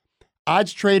situations.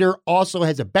 OddsTrader also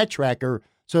has a bet tracker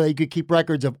so that you can keep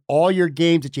records of all your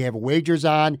games that you have wagers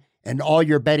on and all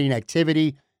your betting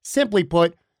activity. Simply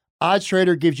put,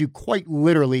 OddsTrader gives you quite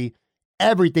literally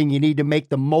everything you need to make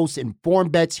the most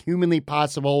informed bets humanly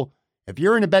possible. If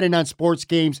you're into betting on sports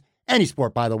games, any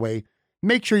sport, by the way,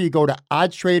 make sure you go to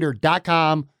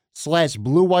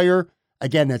oddstrader.com/Blue Wire.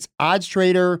 Again, that's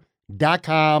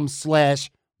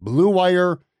oddstrader.com/Blue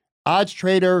Wire.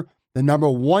 OddsTrader, the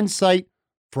 #1 site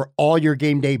for all your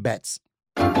game day bets.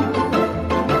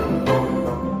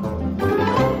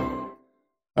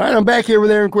 All right, I'm back here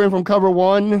with Aaron Quinn from Cover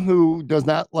One, who does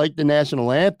not like the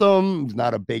national anthem. He's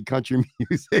not a big country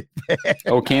music fan.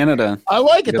 Oh, Canada. I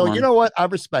like it, Good though. one. You know what? I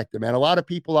respect it, man. A lot of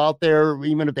people out there,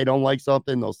 even if they don't like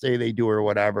something, they'll say they do or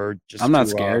whatever. Just I'm not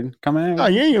scared. Come on. No,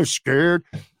 you ain't scared.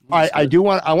 I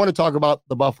want to talk about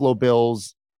the Buffalo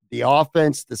Bills, the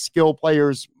offense, the skill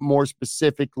players more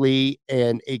specifically,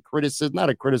 and a criticism, not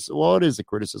a criticism. Well, it is a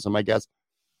criticism, I guess.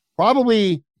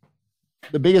 Probably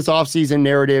the biggest offseason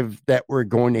narrative that we're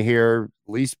going to hear,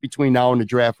 at least between now and the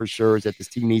draft for sure, is that this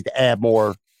team needs to add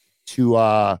more to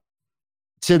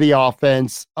the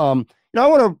offense. I want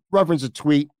to reference a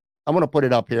tweet. I'm going to put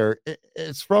it up here.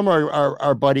 It's from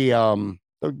our buddy,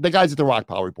 the guys at the Rock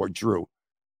Pile Report, Drew.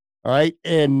 All right.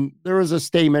 And there was a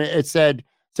statement. It said,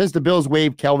 since the Bills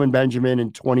waived Kelvin Benjamin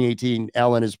in 2018,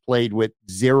 Allen has played with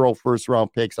 0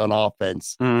 first-round picks on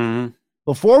offense. Mm-hmm.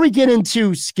 Before we get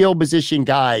into skill position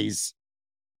guys,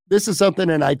 this is something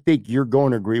that I think you're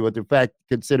going to agree with. In fact,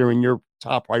 considering your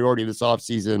top priority this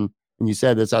offseason, and you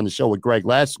said this on the show with Greg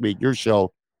last week, your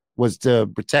show was to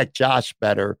protect Josh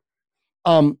better.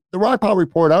 The Rock Pile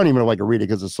Report, I don't even know if I can read it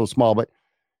because it's so small, but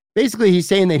basically he's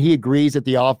saying that he agrees that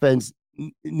the offense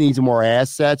needs more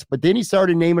assets, but then he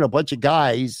started naming a bunch of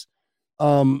guys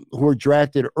who were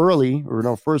drafted early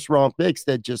or first round picks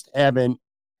that just haven't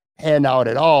panned out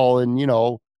at all. And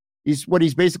he's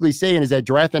basically saying is that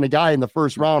drafting a guy in the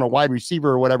first round, a wide receiver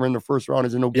or whatever in the first round,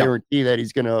 is no guarantee that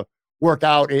he's going to work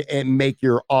out and make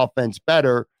your offense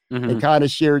better. Mm-hmm. And kind of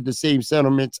shared the same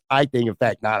sentiments. I think, in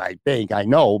fact, not I think, I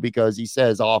know, because he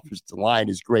says offensive line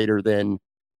is greater than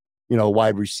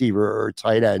wide receiver or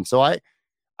tight end. So I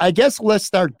guess let's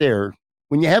start there.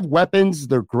 When you have weapons,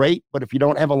 they're great, but if you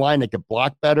don't have a line that can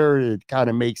block better, it kind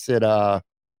of makes it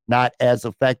not as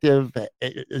effective.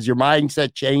 Has your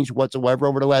mindset changed whatsoever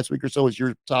over the last week or so? Is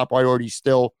your top priority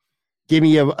still give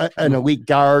me an elite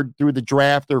guard through the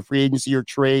draft or free agency or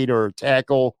trade or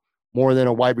tackle, more than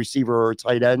a wide receiver or a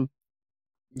tight end.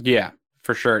 Yeah,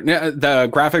 for sure. The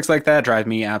graphics like that drive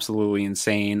me absolutely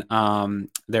insane.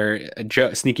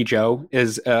 Sneaky Joe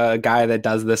is a guy that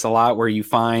does this a lot, where you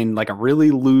find like a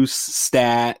really loose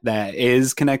stat that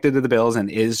is connected to the Bills and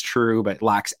is true, but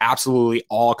lacks absolutely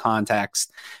all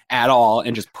context at all,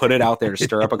 and just put it out there to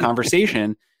stir up a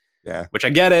conversation. Yeah, which I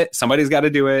get it. Somebody's got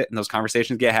to do it, and those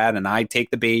conversations get had. And I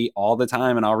take the bait all the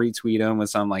time, and I'll retweet them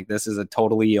with some like, "This is a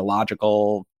totally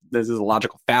illogical. This is a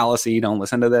logical fallacy. Don't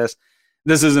listen to this."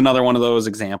 This is another one of those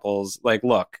examples. Like,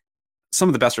 look, some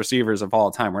of the best receivers of all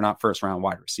time were not first-round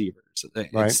wide receivers.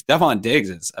 Right. Stephon Diggs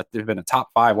has been a top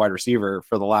 5 wide receiver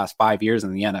for the last 5 years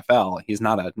in the NFL. He's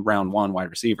not a round 1 wide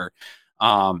receiver.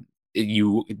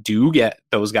 You do get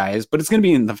those guys, but it's going to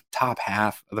be in the top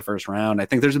half of the first round. I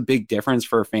think there's a big difference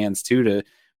for fans too. To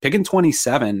picking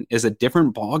 27 is a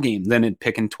different ball game than in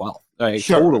picking 12. Like,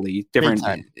 sure. Totally different.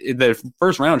 The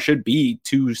first round should be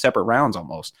 2 separate rounds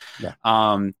almost. Yeah.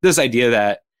 This idea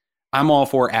that I'm all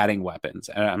for adding weapons,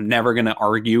 and I'm never going to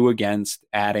argue against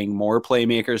adding more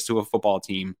playmakers to a football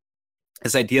team.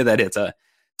 This idea that it's a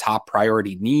top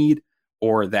priority need,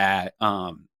 or that,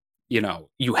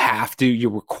 you're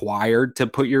required to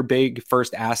put your big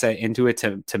first asset into it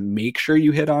to make sure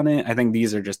you hit on it. I think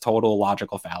these are just total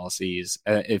logical fallacies.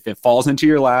 If it falls into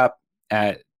your lap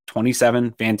at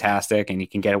 27, fantastic. And you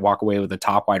can walk away with a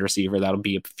top wide receiver. That'll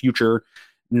be a future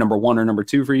number 1 or number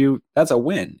 2 for you. That's a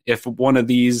win. If one of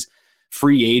these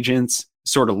free agents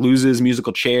sort of loses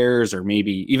musical chairs, or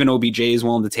maybe even OBJ is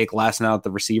willing to take less now that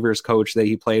the receivers coach that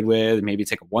he played with, maybe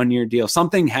take a 1-year deal,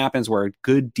 something happens where a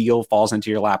good deal falls into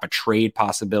your lap, a trade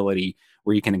possibility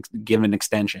where you can give an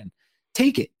extension,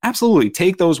 take it. Absolutely.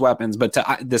 Take those weapons. But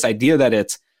this idea that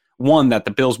it's one, that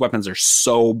the Bills' weapons are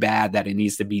so bad that it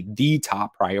needs to be the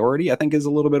top priority, I think is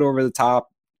a little bit over the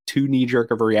top, too knee-jerk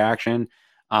of a reaction.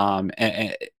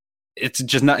 And it's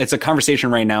just not, it's a conversation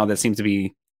right now that seems to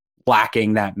be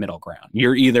lacking that middle ground.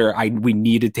 You're either we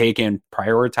need to take and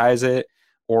prioritize it,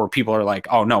 or people are like,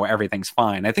 oh no, everything's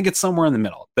fine. I think it's somewhere in the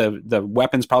middle. The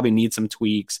weapons probably need some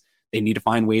tweaks. They need to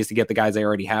find ways to get the guys they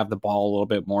already have the ball a little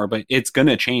bit more, but it's going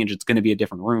to change. It's going to be a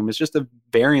different room. It's just a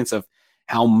variance of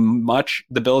how much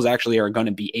the Bills actually are going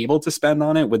to be able to spend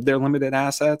on it with their limited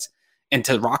assets. And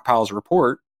to Rockpile's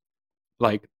report,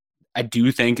 like, I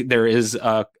do think there is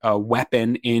a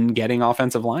weapon in getting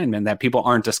offensive linemen, that people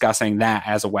aren't discussing that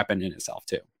as a weapon in itself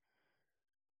too.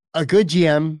 A good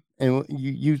GM, and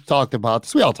you talked about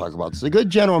this, we all talk about this, a good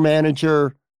general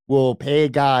manager will pay a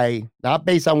guy not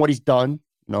based on what he's done,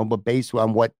 but based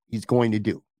on what he's going to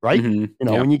do, right? Mm-hmm.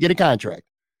 When you get a contract.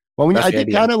 Well, when I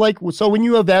think kind of like, so when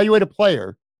you evaluate a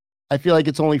player, I feel like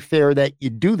it's only fair that you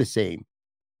do the same,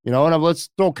 and let's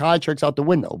throw contracts out the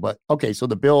window. But okay, so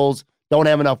the Bills don't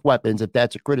have enough weapons. If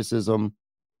that's a criticism,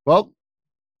 well,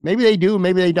 maybe they do,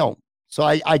 maybe they don't. So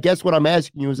I guess what I'm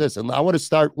asking you is this, and I want to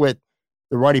start with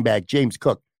the running back, James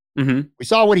Cook. Mm-hmm. We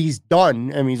saw what he's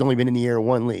done. I mean, he's only been in the year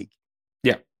one league.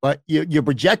 Yeah. But you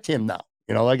project him now,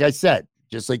 like I said,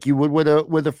 just like you would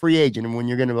with a free agent. And when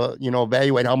you're going to,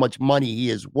 evaluate how much money he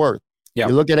is worth, you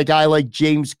look at a guy like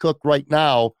James Cook right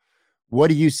now, what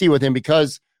do you see with him?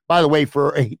 Because, by the way,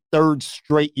 for a 3rd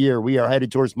straight year, we are headed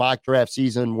towards mock draft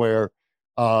season where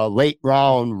late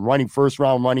round first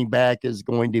round running back is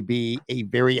going to be a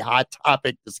very hot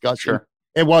topic discussion. Sure.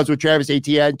 It was with Travis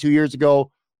Etienne 2 years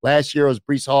ago. Last year it was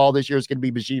Breece Hall. This year it's going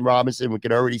to be Bijan Robinson. We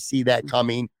can already see that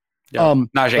coming. Yep.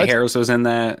 Najee Harris was in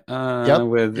that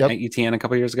with Etienne a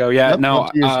couple years ago. Yeah,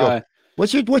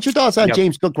 What's your thoughts on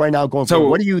James Cook right now going forward?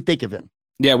 What do you think of him?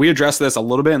 Yeah, we addressed this a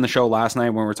little bit in the show last night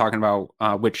when we were talking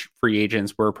about which free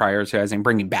agents we're prioritizing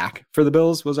bringing back for the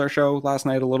Bills. Was our show last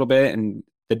night a little bit, and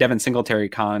the Devin Singletary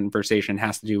conversation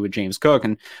has to do with James Cook.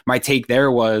 And my take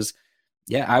there was,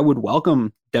 I would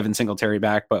welcome Devin Singletary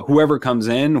back, but whoever comes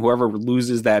in, whoever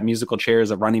loses that musical chair as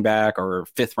a running back or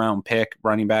 5th round pick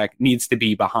running back, needs to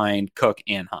be behind Cook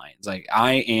and Hines. Like,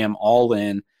 I am all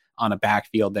in on a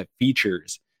backfield that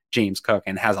features James Cook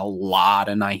and has a lot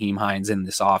of Nyheim Hines in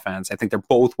this offense. I think they're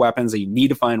both weapons that you need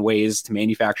to find ways to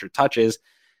manufacture touches.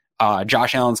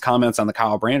 Josh Allen's comments on the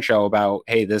Kyle Brandt show about,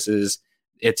 hey,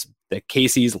 it's the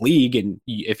KC's league, and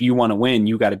if you want to win,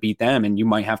 you got to beat them, and you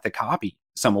might have to copy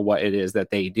some of what it is that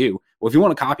they do. Well, if you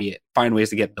want to copy it, find ways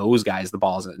to get those guys the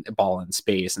ball in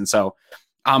space. And so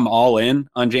I'm all in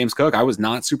on James Cook. I was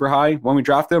not super high when we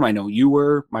drafted him. I know you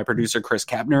were. My producer, Chris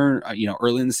Kepner,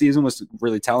 early in the season was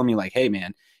really telling me like, hey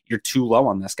man, you're too low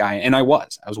on this guy. And I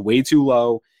was way too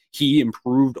low. He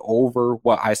improved over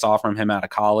what I saw from him out of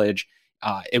college.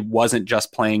 it wasn't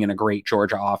just playing in a great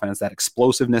Georgia offense. That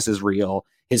explosiveness is real.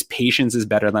 His patience is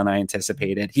better than I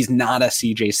anticipated. He's not a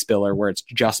CJ Spiller where it's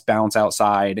just bounce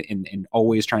outside and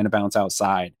always trying to bounce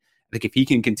outside. I think if he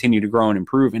can continue to grow and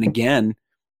improve, and again,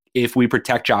 if we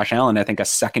protect Josh Allen, I think a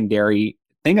secondary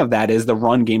thing of that is the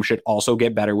run game should also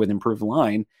get better with improved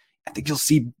line. I think you'll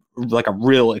see like a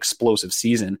real explosive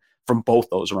season from both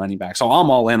those running backs. So I'm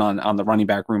all in on the running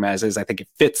back room as is. I think it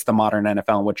fits the modern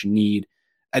NFL and what you need.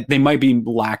 They might be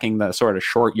lacking the sort of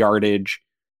short yardage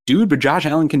dude, but Josh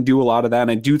Allen can do a lot of that.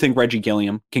 And I do think Reggie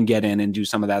Gilliam can get in and do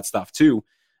some of that stuff too.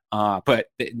 But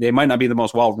they might not be the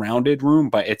most well-rounded room,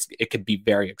 but it could be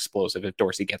very explosive if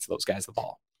Dorsey gets those guys the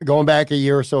ball. Going back a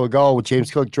year or so ago,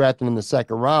 James Cook drafted in the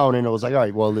second round, and it was like, all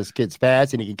right, well, this kid's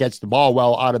fast and he can catch the ball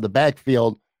well out of the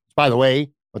backfield. By the way,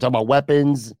 we're talking about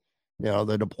weapons.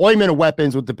 The deployment of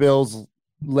weapons with the Bills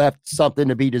left something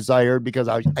to be desired because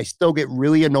I still get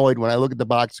really annoyed when I look at the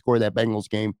box score of that Bengals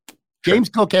game. Sure. James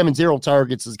Cook having 0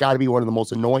 targets has got to be one of the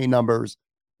most annoying numbers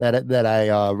that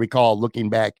I recall looking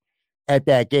back at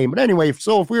that game. But anyway,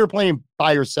 so if we were playing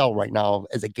buy or sell right now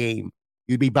as a game,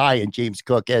 you'd be buying James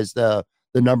Cook as the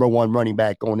number one running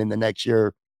back going in the next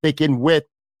year, thinking with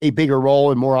a bigger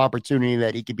role and more opportunity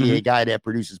that he could be a guy that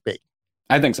produces big.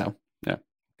 I think so. Yeah.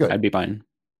 Good. I'd be buying.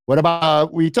 What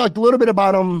about, we talked a little bit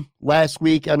about him last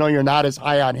week. I know you're not as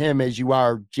high on him as you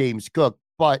are James Cook,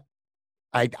 but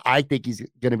I think he's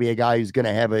going to be a guy who's going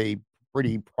to have a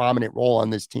pretty prominent role on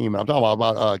this team. I'm talking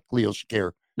about Khalil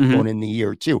Shakir going in the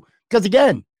year too. Because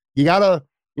again, you gotta,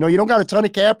 you don't got a ton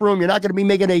of cap room. You're not going to be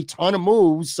making a ton of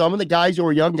moves. Some of the guys who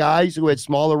are young guys who had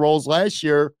smaller roles last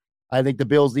year, I think the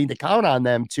Bills need to count on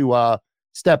them to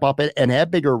step up and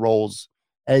have bigger roles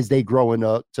as they grow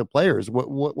into players.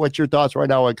 What's your thoughts right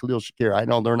now on Khalil Shakir? I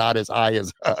know they're not as high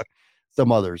as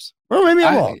some others. Or maybe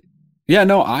I'm wrong. Yeah,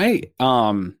 no,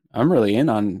 I'm really in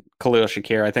on Khalil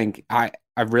Shakir. I think I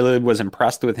really was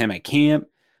impressed with him at camp.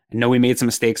 I know we made some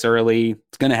mistakes early.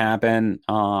 It's going to happen.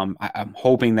 I'm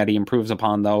hoping that he improves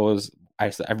upon those.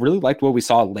 I really liked what we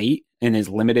saw late in his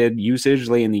limited usage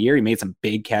late in the year. He made some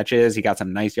big catches. He got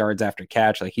some nice yards after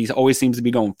catch. Like, he always seems to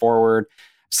be going forward.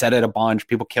 I've said it a bunch.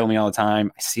 People kill me all the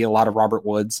time. I see a lot of Robert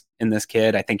Woods in this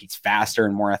kid. I think he's faster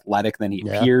and more athletic than he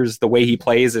appears. The way he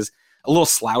plays is a little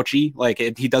slouchy. Like,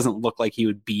 he doesn't look like he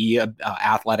would be a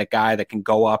athletic guy that can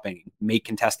go up and make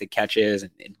contested catches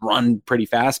and run pretty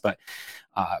fast. But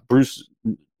Bruce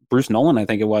Nolan, I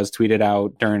think it was, tweeted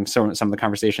out during some of the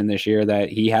conversation this year that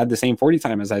he had the same 40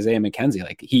 time as Isaiah McKenzie.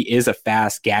 Like, he is a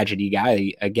fast, gadgety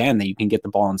guy, again, that you can get the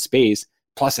ball in space.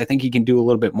 Plus, I think he can do a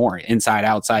little bit more inside,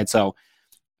 outside. So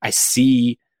I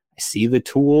see the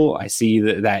tool. I see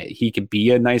that he could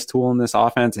be a nice tool in this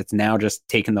offense. It's now just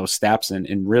taking those steps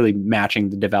and really matching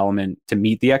the development to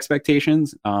meet the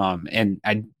expectations.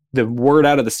 The word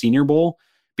out of the Senior Bowl,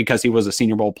 because he was a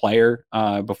Senior Bowl player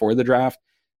before the draft,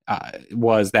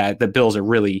 was that the Bills are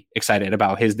really excited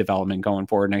about his development going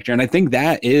forward next year. And I think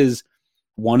that is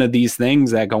one of these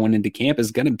things that going into camp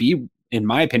is going to be, in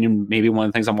my opinion, maybe one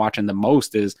of the things I'm watching the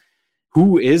most is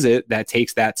who is it that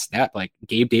takes that step? Like,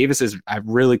 Gabe Davis is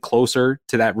really closer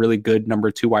to that really good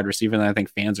number 2 wide receiver than I think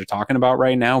fans are talking about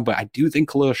right now. But I do think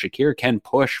Khalil Shakir can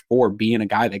push for being a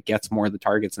guy that gets more of the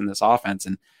targets in this offense.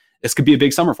 And this could be a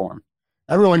big summer for him.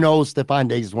 Everyone knows Stephon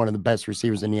Diggs is one of the best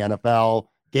receivers in the NFL.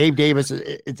 Gabe Davis,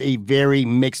 it's a very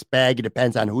mixed bag. It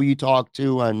depends on who you talk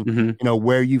to and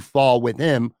where you fall with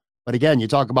him. But again, you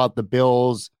talk about the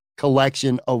Bills'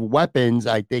 collection of weapons.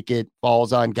 I think it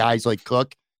falls on guys like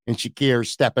Cook and Shakir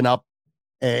stepping up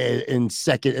in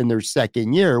their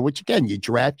second year, which again, you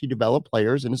draft, you develop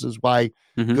players, and this is why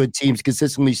good teams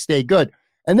consistently stay good.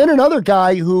 And then another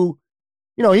guy who,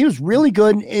 he was really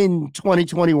good in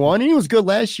 2021, and he was good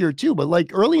last year too. But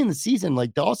like early in the season,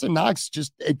 like Dawson Knox,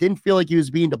 it didn't feel like he was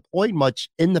being deployed much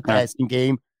in the passing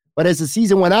game. But as the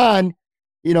season went on,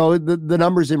 the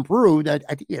numbers improved. I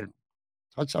think he had a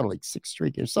touchdown like 6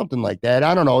 straight or something like that.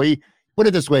 I don't know. He put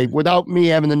it this way, without me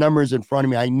having the numbers in front of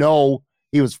me, I know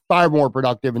he was far more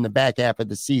productive in the back half of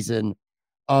the season.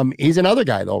 He's another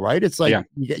guy though, right? It's like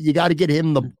you got to get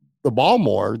him the ball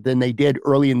more than they did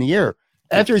early in the year.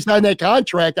 After he signed that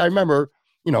contract, I remember,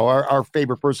 our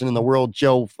favorite person in the world,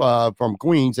 Joe from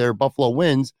Queens, there, Buffalo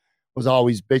Wins, was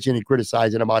always bitching and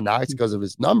criticizing him on Knox because of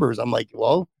his numbers. I'm like,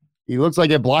 well, he looks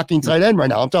like a blocking tight end right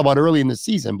now. I'm talking about early in the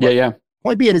season. But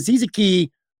point being, is he's a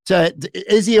key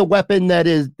is he a weapon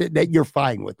that you're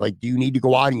fine with? Like, do you need to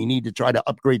go out and you need to try to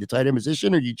upgrade the tight end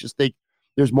position, or you just think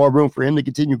there's more room for him to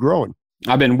continue growing?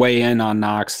 I've been way in on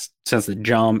Knox since the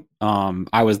jump.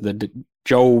 I was the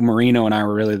Joe Marino and I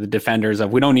were really the defenders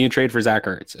of, we don't need to trade for Zach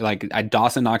Ertz. Like,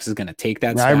 Dawson Knox is going to take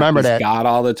that. I remember He's that. Got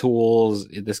all the tools.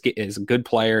 This is a good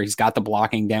player. He's got the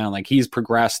blocking down. Like, he's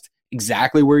progressed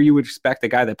exactly where you would expect a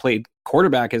guy that played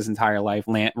quarterback his entire life,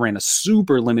 ran a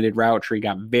super limited route tree,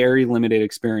 got very limited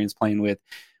experience playing with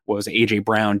AJ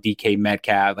Brown, DK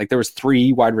Metcalf. Like, there was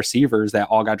 3 wide receivers that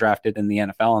all got drafted in the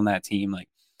NFL on that team. Like,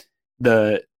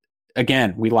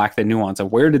 again, we lack the nuance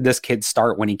of where did this kid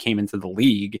start when he came into the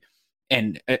league,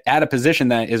 and at a position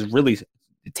that is really,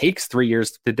 it takes 3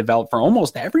 years to develop for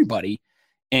almost everybody.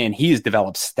 And he's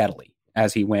developed steadily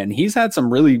as he went. He's had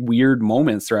some really weird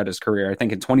moments throughout his career. I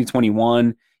think in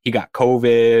 2021, he got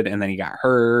COVID and then he got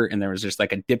hurt, and there was just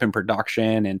like a dip in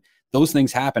production, and those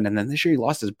things happened. And then this year he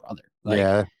lost his brother. Like,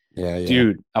 yeah.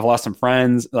 Dude, I've lost some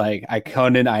friends. Like, I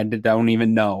don't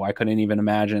even know. I couldn't even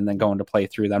imagine then going to play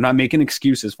through that. I'm not making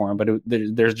excuses for him, but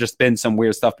there's just been some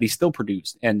weird stuff, but he still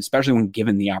produced. And especially when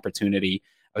given the opportunity,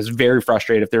 I was very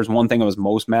frustrated. If there's one thing I was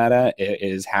most mad at, it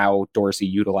is how Dorsey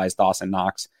utilized Dawson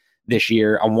Knox this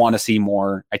year. I want to see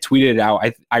more. I tweeted it out.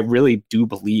 I really do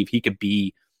believe he could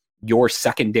be your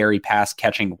secondary pass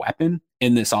catching weapon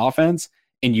in this offense,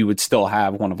 and you would still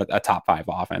have one of a top 5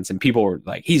 offense. And people were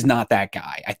like, he's not that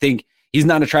guy. I think he's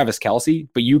not a Travis Kelce,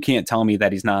 but you can't tell me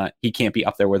that he can't be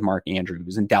up there with Mark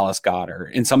Andrews and Dallas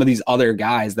Goedert and some of these other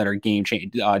guys that are game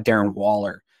change. Darren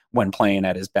Waller, when playing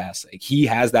at his best, like, he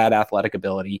has that athletic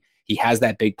ability. He has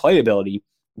that big playability,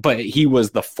 but he was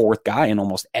the 4th guy in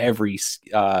almost every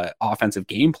offensive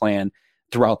game plan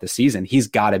throughout the season. He's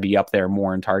got to be up there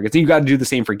more in targets. And you got to do the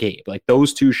same for Gabe. Like,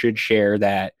 those two should share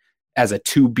that as a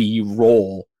 2B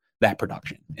role, that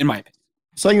production, in my opinion.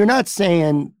 So you're not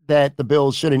saying that the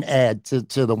Bills shouldn't add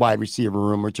to the wide receiver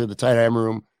room or to the tight end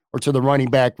room or to the running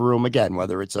back room, again,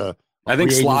 whether it's I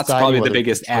think slot's probably the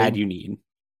biggest add you need.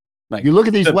 Like, you look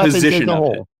at these weapons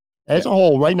as a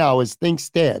whole right now, as things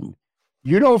stand,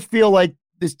 you don't feel like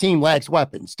this team lacks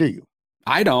weapons, do you?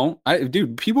 I don't.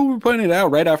 Dude, people were putting it out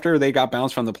right after they got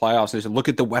bounced from the playoffs. They said, look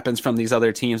at the weapons from these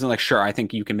other teams. And like, sure, I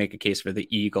think you can make a case for the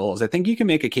Eagles. I think you can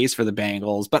make a case for the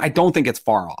Bengals, but I don't think it's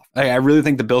far off. I really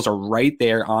think the Bills are right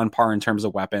there on par in terms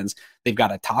of weapons. They've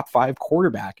got a top 5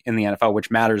 quarterback in the NFL, which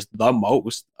matters the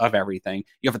most of everything.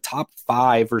 You have a top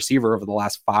 5 receiver over the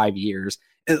last 5 years.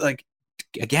 Like,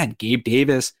 again, Gabe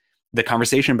Davis, the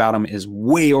conversation about him is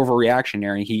way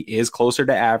overreactionary. He is closer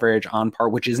to average, on par,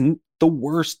 which isn't the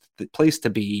worst place to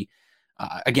be.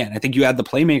 Again, I think you had the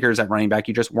playmakers at running back.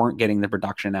 You just weren't getting the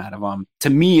production out of them.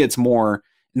 To me, it's more,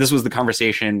 and this was the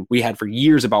conversation we had for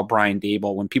years about Brian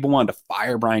Daboll. When people wanted to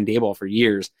fire Brian Daboll for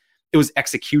years, it was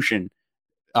execution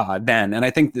then. And I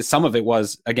think that some of it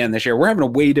was, again, this year, we're having a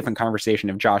way different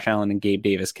conversation if Josh Allen and Gabe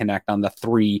Davis connect on the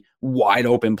 3 wide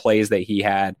open plays that he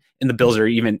had. And the Bills are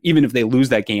even if they lose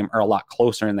that game, are a lot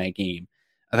closer in that game.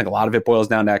 I think a lot of it boils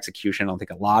down to execution. I don't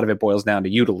think a lot of it boils down to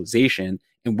utilization.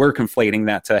 And we're conflating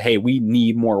that to, hey, we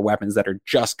need more weapons that are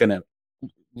just going to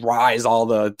rise all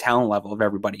the talent level of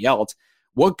everybody else.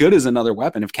 What good is another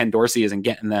weapon if Ken Dorsey isn't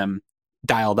getting them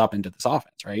dialed up into this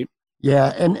offense, right?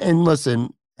 Yeah, and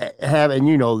listen, having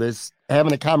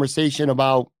a conversation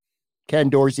about Ken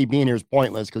Dorsey being here is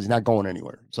pointless because he's not going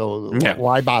anywhere. So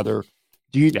why bother?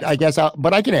 Do you? Yes. I guess.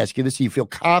 But I can ask you this: do you feel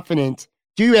confident?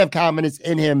 Do you have confidence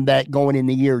in him that going in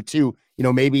the year 2,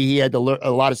 maybe he had to learn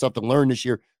a lot of stuff to learn this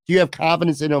year. Do you have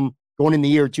confidence in him going in the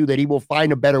year 2 that he will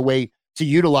find a better way to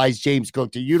utilize James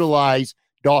Cook, to utilize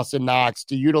Dawson Knox,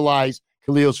 to utilize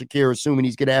Khalil Shakir, assuming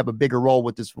he's going to have a bigger role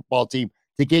with this football team,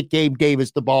 to get Gabe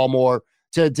Davis the ball more,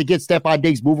 to get Stephon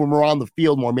Diggs, move him around the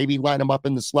field more, maybe line him up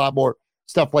in the slot more,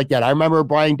 stuff like that. I remember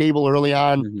Brian Daboll early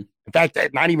on. Mm-hmm. In fact,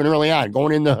 not even early on,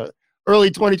 going in the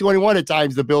early 2021 at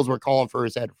times, the Bills were calling for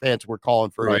his head. Fans were calling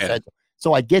for his head.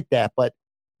 So I get that. But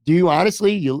do you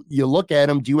honestly, you look at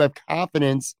him, do you have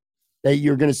confidence that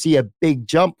you're going to see a big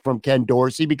jump from Ken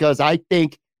Dorsey? Because I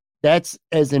think that's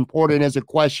as important as a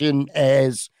question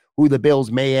as who the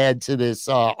Bills may add to this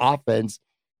offense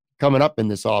coming up in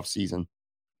this offseason.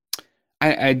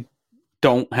 I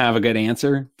don't have a good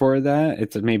answer for that.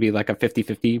 It's maybe like a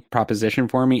 50-50 proposition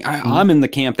for me. I'm in the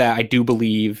camp that I do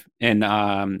believe, and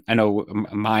I know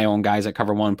my own guys at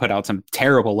Cover One put out some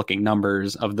terrible looking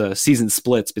numbers of the season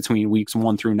splits between weeks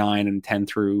 1 through 9 and 10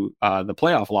 through the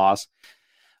playoff loss.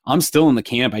 I'm still in the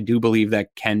camp. I do believe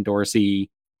that Ken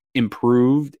Dorsey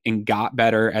improved and got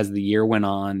better as the year went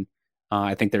on.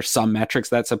 I think there's some metrics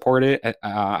that support it.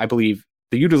 I believe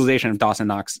the utilization of Dawson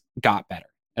Knox got better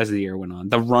as the year went on.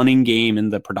 The running game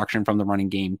and the production from the running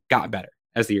game got better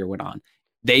as the year went on.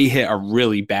 They hit a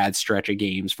really bad stretch of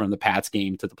games from the Pats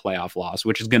game to the playoff loss,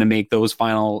 which is going to make those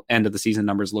final end of the season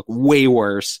numbers look way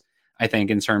worse, I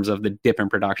think, in terms of the dip in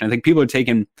production. I think people are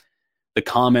taking the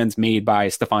comments made by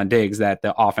Stephon Diggs that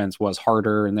the offense was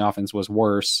harder and the offense was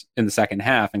worse in the second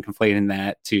half, and conflating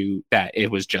that to that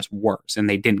it was just worse and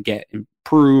they didn't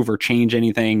improve or change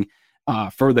anything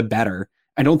for the better.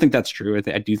 I don't think that's true.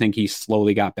 I do think he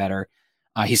slowly got better.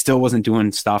 He still wasn't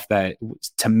doing stuff that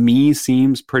to me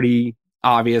seems pretty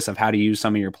obvious of how to use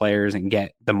some of your players and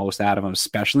get the most out of them,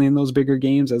 especially in those bigger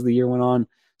games as the year went on.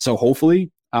 So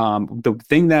hopefully, the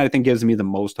thing that I think gives me the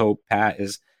most hope, Pat,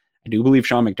 is I do believe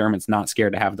Sean McDermott's not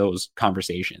scared to have those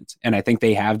conversations. And I think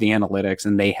they have the analytics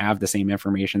and they have the same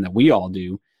information that we all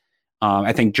do.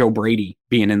 I think Joe Brady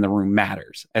being in the room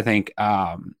matters. I think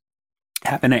having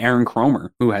an Aaron Kromer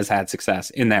who has had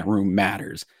success in that room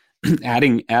matters.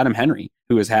 Adding Adam Henry,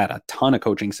 who has had a ton of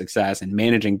coaching success and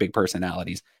managing big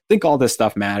personalities. I think all this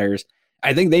stuff matters.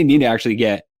 I think they need to actually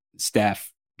get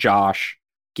Steph, Josh,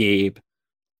 Gabe,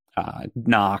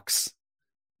 Knox,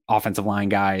 offensive line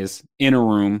guys in a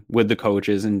room with the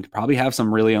coaches and probably have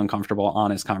some really uncomfortable,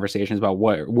 honest conversations about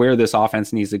where this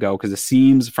offense needs to go. Because it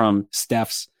seems from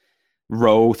Steph's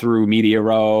row through media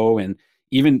row and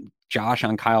even Josh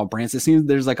on Kyle Brandt, it seems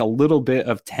there's like a little bit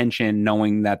of tension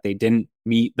knowing that they didn't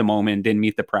meet the moment, didn't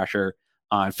meet the pressure.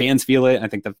 Fans feel it. I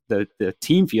think the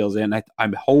team feels it. And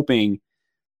I'm hoping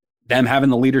them having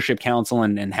the leadership council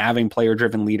and having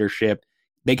player-driven leadership,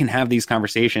 they can have these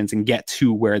conversations and get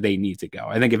to where they need to go.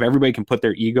 I think if everybody can put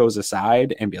their egos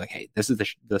aside and be like, hey, this is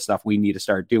the stuff we need to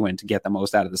start doing to get the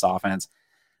most out of this offense,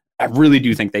 I really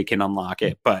do think they can unlock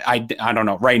it. But I don't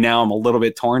know. Right now, I'm a little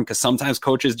bit torn because sometimes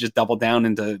coaches just double down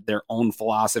into their own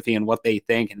philosophy and what they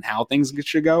think and how things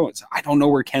should go. So I don't know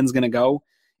where Ken's going to go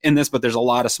in this, but there's a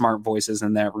lot of smart voices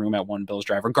in that room at One Bills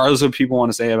Drive, regardless of what people want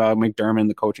to say about McDermott and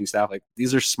the coaching staff. Like,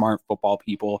 these are smart football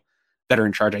people that are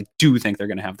in charge. I do think they're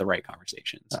going to have the right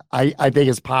conversations. I think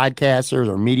as podcasters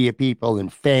or media people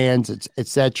and fans, et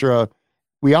cetera,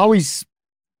 we always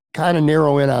kind of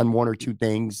narrow in on one or two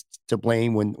things to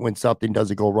blame when something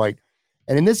doesn't go right.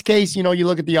 And in this case, you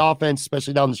look at the offense,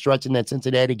 especially down the stretch in that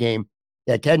Cincinnati game.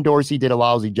 Yeah, Ken Dorsey did a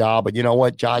lousy job, but you know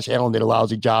what? Josh Allen did a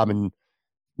lousy job in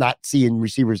not seeing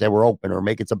receivers that were open or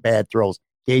making some bad throws.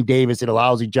 Gabe Davis did a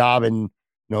lousy job and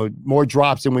more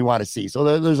drops than we want to see.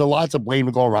 So there's a lots of blame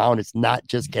to go around. It's not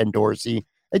just Ken Dorsey.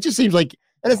 It just seems like,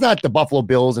 and it's not the Buffalo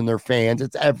Bills and their fans.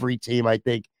 It's every team. I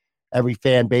think every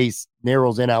fan base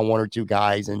narrows in on one or two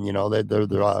guys, and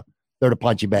they're the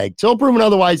punching bag. So proven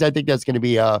otherwise, I think that's going to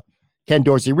be Ken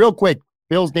Dorsey. Real quick,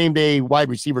 Bills named a wide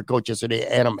receiver coach yesterday,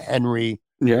 Adam Henry.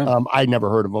 Yeah, I never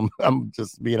heard of him. I'm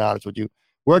just being honest with you.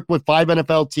 Worked with 5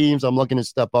 NFL teams. I'm looking to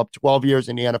step up. 12 years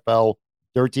in the NFL,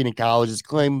 13 in college. His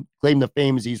claim to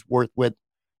fame is he's worked with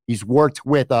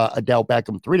Odell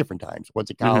Beckham 3 different times.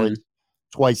 Once in college,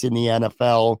 twice in the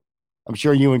NFL. I'm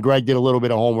sure you and Greg did a little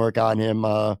bit of homework on him.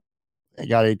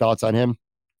 Got any thoughts on him?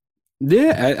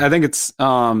 Yeah, I think it's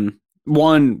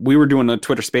one, we were doing the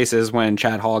Twitter Spaces when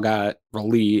Chad Hall got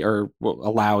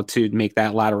allowed to make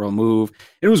that lateral move.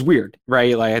 It was weird,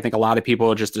 right? Like, I think a lot of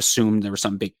people just assumed there was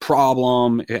some big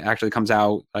problem. It actually comes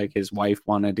out like his wife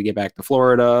wanted to get back to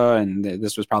Florida, and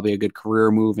this was probably a good career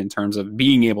move in terms of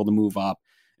being able to move up.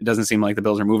 It doesn't seem like the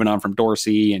Bills are moving on from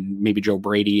Dorsey, and maybe Joe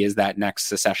Brady is that next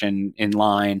succession in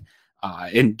line.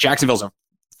 And Jacksonville's a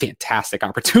fantastic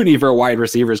opportunity for a wide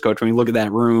receivers coach when you look at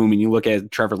that room and you look at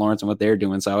Trevor Lawrence and what they're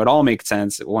doing. So it all makes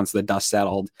sense once the dust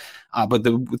settled. But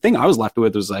the thing I was left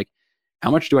with was like, how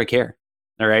much do I care?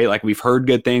 All right. Like, we've heard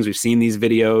good things. We've seen these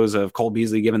videos of Cole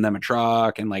Beasley giving them a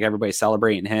truck and like everybody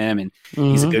celebrating him. And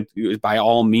he's a good, by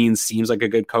all means, seems like a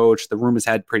good coach. The room has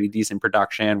had pretty decent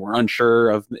production. We're unsure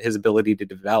of his ability to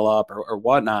develop or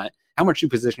whatnot. How much do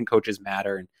position coaches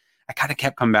matter? And I kind of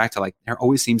kept coming back to like, there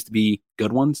always seems to be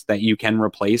good ones that you can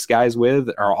replace guys with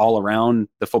are all around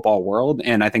the football world.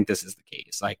 And I think this is the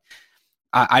case. Like,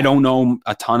 I don't know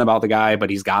a ton about the guy, but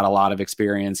he's got a lot of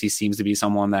experience. He seems to be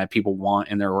someone that people want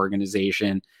in their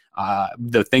organization.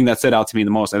 The thing that stood out to me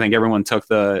the most, I think everyone took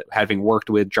having worked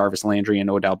with Jarvis Landry and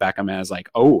Odell Beckham as like,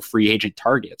 oh, free agent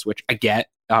targets, which I get.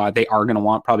 They are going to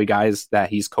want probably guys that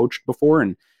he's coached before.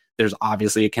 And there's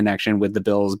obviously a connection with the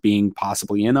Bills being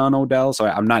possibly in on Odell. So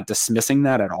I'm not dismissing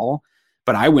that at all.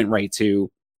 But I went right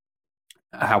to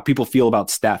how people feel about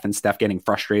Steph and Steph getting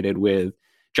frustrated with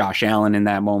Josh Allen in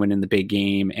that moment in the big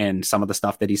game and some of the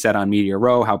stuff that he said on Media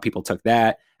Row, how people took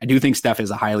that. I do think Steph is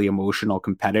a highly emotional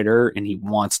competitor and he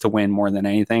wants to win more than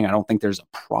anything. I don't think there's a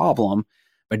problem,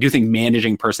 but I do think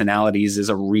managing personalities is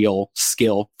a real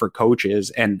skill for coaches.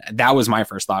 And that was my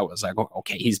first thought, was like,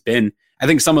 okay, I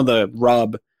think some of the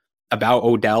rub about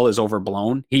Odell is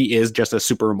overblown. He is just a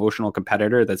super emotional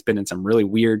competitor that's been in some really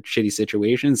weird, shitty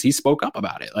situations. He spoke up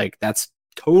about it. Like, that's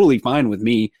totally fine with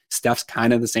me. Steph's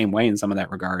kind of the same way in some of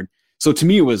that regard. So to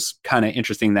me, it was kind of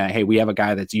interesting that, hey, we have a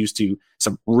guy that's used to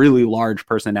some really large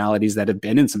personalities that have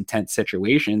been in some tense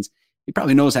situations. He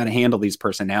probably knows how to handle these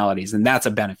personalities. And that's a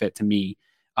benefit to me,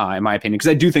 in my opinion, because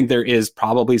I do think there is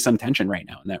probably some tension right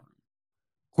now in that room.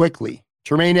 Quickly,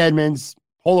 Tremaine Edmunds,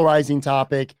 polarizing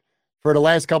topic for the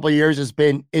last couple of years has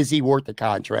been, is he worth the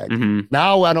contract? Mm-hmm.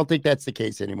 Now, I don't think that's the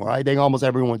case anymore. I think almost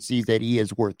everyone sees that he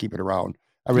is worth keeping around.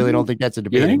 I really don't think that's a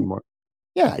debate anymore.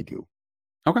 Yeah, I do.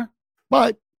 Okay.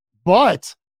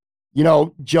 But, you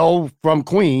know, Joe from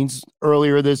Queens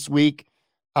earlier this week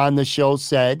on the show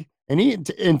said, and he,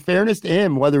 in fairness to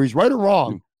him, whether he's right or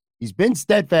wrong, he's been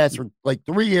steadfast for like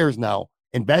 3 years now.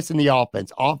 Invest in the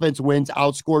offense. Offense wins,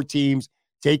 outscore teams,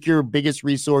 take your biggest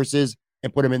resources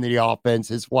and put them into the offense.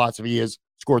 His philosophy is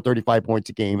score 35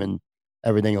 points a game and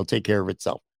everything will take care of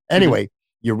itself. Anyway,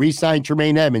 you re-sign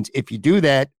Tremaine Edmunds. If you do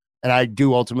that, and I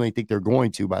do ultimately think they're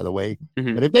going to, by the way,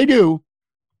 but if they do,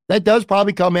 that does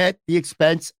probably come at the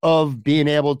expense of being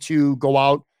able to go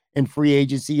out in free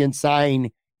agency and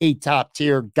sign a top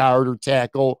tier guard or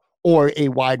tackle or a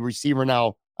wide receiver.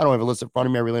 Now, I don't have a list in front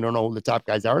of me. I really don't know who the top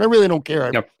guys are. And I really don't care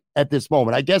at this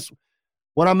moment. I guess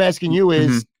what I'm asking you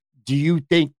is, do you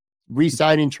think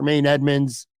re-signing Tremaine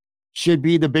Edmunds should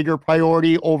be the bigger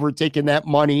priority over taking that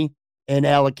money and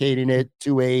allocating it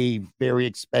to a very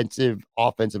expensive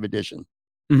offensive addition?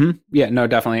 Yeah, no,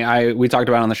 definitely. We talked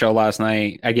about it on the show last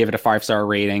night. I gave it a 5-star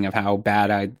rating of how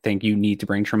bad I think you need to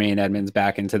bring Tremaine Edmunds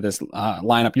back into this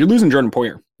lineup. You're losing Jordan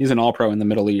Poyer. He's an all-pro in the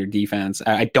middle of your defense.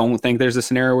 I don't think there's a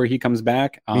scenario where he comes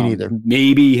back. Me neither.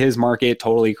 Maybe his market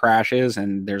totally crashes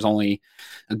and there's only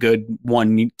a good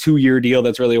 2-year deal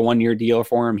that's really a 1-year deal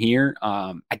for him here.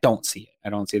 I don't see it. I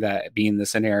don't see that being the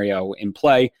scenario in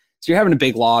play. So you're having a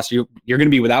big loss. You're going to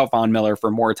be without Von Miller for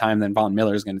more time than Von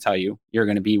Miller is going to tell you. You're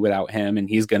going to be without him, and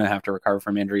he's going to have to recover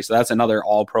from injury. So that's another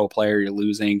all-pro player you're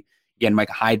losing. Again,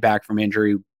 Micah Hyde back from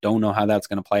injury. Don't know how that's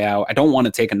going to play out. I don't want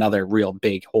to take another real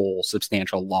big hole,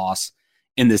 substantial loss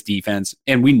in this defense.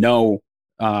 And we know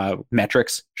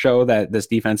metrics show that this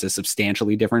defense is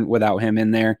substantially different without him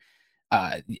in there.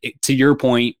 To your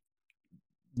point,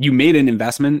 you made an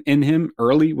investment in him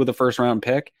early with a first-round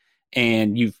pick,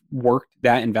 and you've worked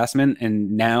that investment,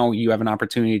 and now you have an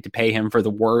opportunity to pay him for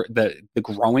the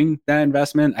growing that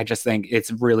investment. I just think it's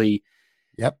really,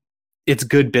 it's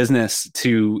good business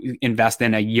to invest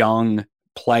in a young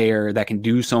player that can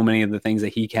do so many of the things that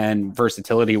he can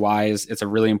versatility wise. It's a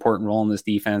really important role in this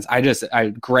defense.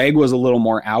 Greg was a little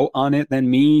more out on it than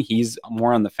me. He's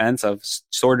more on the fence of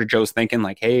sort of Joe's thinking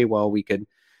like, hey, well,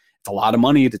 it's a lot of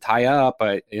money to tie up,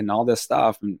 but in all this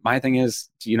stuff. And my thing is,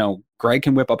 Greg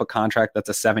can whip up a contract that's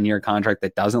a 7-year contract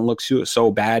that doesn't look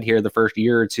so bad here the first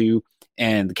year or two,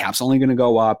 and the cap's only going to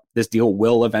go up. This deal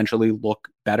will eventually look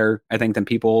better, I think, than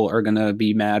people are going to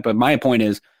be mad. But my point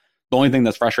is, the only thing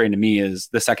that's frustrating to me is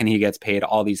the second he gets paid,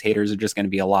 all these haters are just going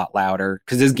to be a lot louder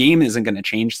because his game isn't going to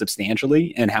change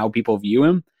substantially in how people view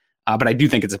him. But I do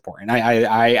think it's important.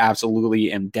 I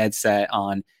absolutely am dead set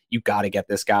on, you got to get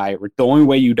this guy. The only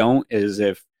way you don't is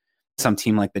if some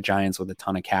team like the Giants with a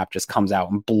ton of cap just comes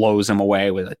out and blows him away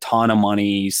with a ton of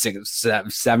money,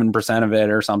 7% of it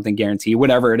or something guaranteed,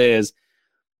 whatever it is,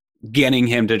 getting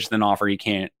him to just an offer you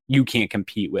can't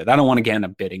compete with. I don't want to get in a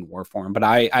bidding war for him, but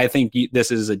I think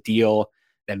this is a deal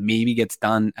that maybe gets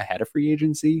done ahead of free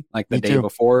agency, like the day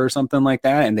before or something like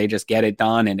that, and they just get it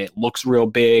done and it looks real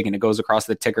big and it goes across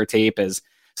the ticker tape as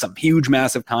some huge,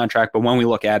 massive contract. But when we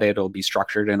look at it, it'll be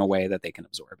structured in a way that they can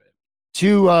absorb it.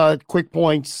 2 quick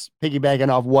points piggybacking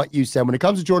off what you said. When it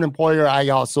comes to Jordan Poyer, I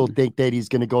also think that he's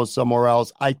going to go somewhere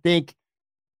else. I think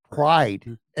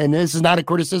pride, and this is not a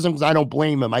criticism because I don't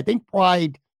blame him. I think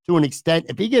pride to an extent,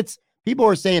 people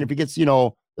are saying if he gets,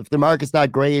 if the market's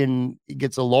not great and he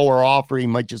gets a lower offer, he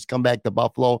might just come back to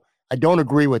Buffalo. I don't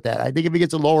agree with that. I think if he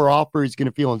gets a lower offer, he's going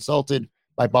to feel insulted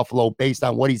by Buffalo based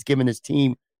on what he's given his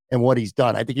team and what he's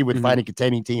done. I think he would find a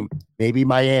contending team, maybe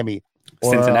Miami.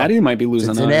 Or, Cincinnati might be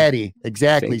losing. Cincinnati,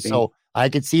 exactly. So I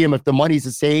could see him if the money's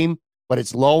the same, but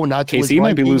it's low. Not KC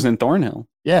might be losing Thornhill.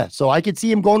 Yeah, so I could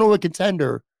see him going to a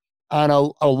contender on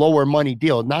a lower money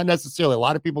deal. Not necessarily. A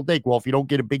lot of people think, well, if you don't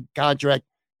get a big contract,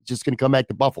 it's just going to come back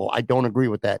to Buffalo. I don't agree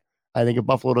with that. I think if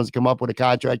Buffalo doesn't come up with a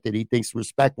contract that he thinks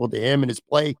respectful to him and his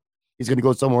play, he's going to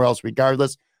go somewhere else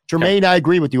regardless. Tremaine, I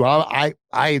agree with you. I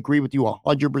agree with you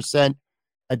 100%.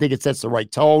 I think it sets the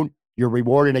right tone. You're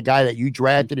rewarding a guy that you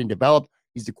drafted and developed.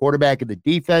 He's the quarterback of the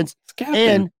defense.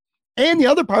 And the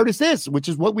other part is this, which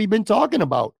is what we've been talking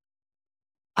about.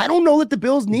 I don't know that the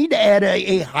Bills need to add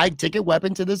a high-ticket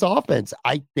weapon to this offense.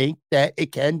 I think that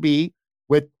it can be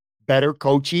with better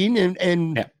coaching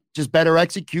and just better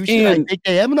execution. I think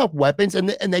they have enough weapons, and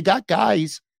they got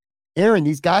guys Aaron,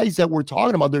 these guys that we're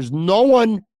talking about, there's no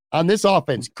one on this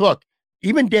offense, Cook,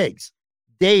 even Diggs,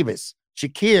 Davis,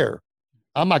 Shakir.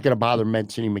 I'm not going to bother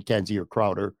mentioning McKenzie or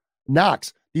Crowder,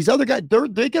 Knox. These other guys,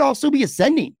 they could also be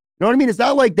ascending. You know what I mean? It's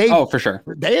not like for sure.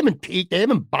 They haven't peaked. They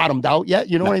haven't bottomed out yet.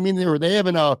 You know what I mean? They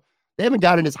haven't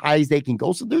gotten as high as they can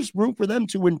go. So there's room for them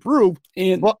to improve.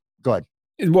 And well, go ahead.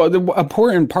 Well, the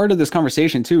important part of this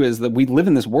conversation too is that we live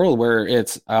in this world where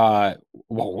it's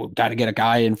we've got to get a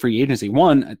guy in free agency.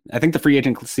 One, I think the free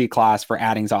agency class for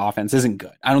adding to offense isn't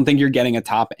good. I don't think you're getting a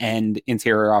top end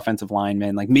interior offensive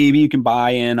lineman. Like maybe you can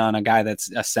buy in on a guy that's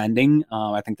ascending.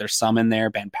 I think there's some in there,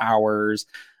 Ben Powers,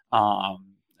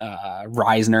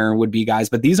 Reisner would be guys,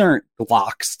 but these aren't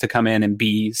locks to come in and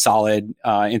be solid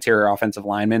interior offensive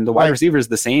linemen. The wide receiver is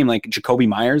the same. Like Jacoby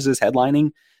Myers is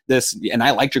headlining this, and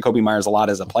I like Jacoby Myers a lot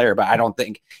as a player, but I don't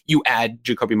think you add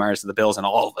Jacoby Myers to the Bills and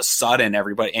all of a sudden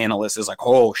everybody, analyst is like,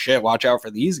 oh shit, watch out for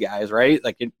these guys, right?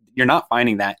 Like you're not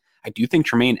finding that. I do think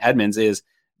Tremaine Edmonds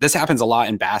this happens a lot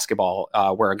in basketball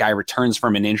where a guy returns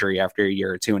from an injury after a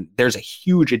year or two, and there's a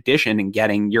huge addition in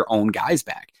getting your own guys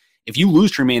back. If you lose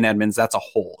Tremaine Edmonds, that's a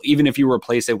hole. Even if you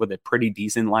replace it with a pretty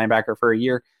decent linebacker for a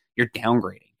year, you're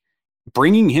downgrading.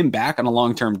 Bringing him back on a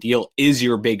long-term deal is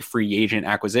your big free agent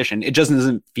acquisition. It just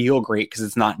doesn't feel great because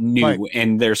it's not new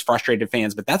and there's frustrated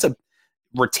fans, but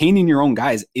retaining your own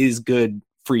guys is good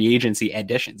free agency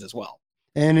additions as well.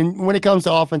 And when it comes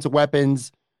to offensive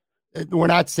weapons, we're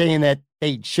not saying that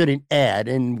they shouldn't add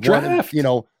and draft.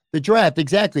 The draft,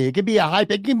 exactly. It could be a high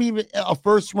pick. It can be a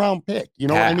first round pick. You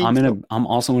know what I mean? I'm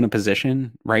also in a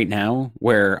position right now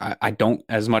where I don't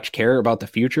as much care about the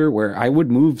future, where I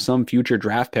would move some future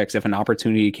draft picks if an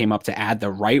opportunity came up to add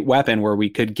the right weapon where we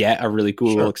could get a really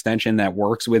cool extension that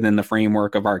works within the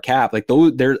framework of our cap. Like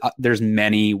there's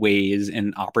many ways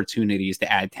and opportunities to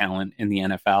add talent in the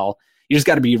NFL. You just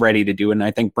got to be ready to do it. And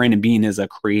I think Brandon Beane is a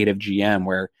creative GM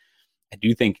where I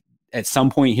do think at some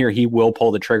point here, he will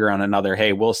pull the trigger on another,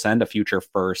 hey, we'll send a future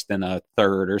first and a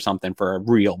third or something for a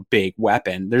real big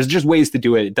weapon. There's just ways to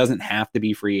do it. It doesn't have to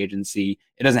be free agency.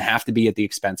 It doesn't have to be at the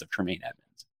expense of Tremaine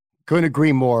Edmonds. Couldn't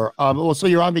agree more. So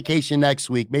you're on vacation next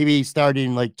week. Maybe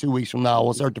starting like 2 weeks from now,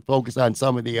 we'll start to focus on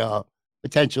some of the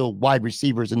potential wide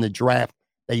receivers in the draft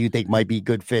that you think might be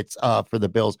good fits for the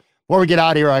Bills. Before we get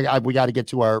out of here, we got to get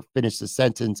to our Finish the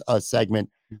Sentence segment,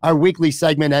 our weekly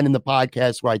segment ending the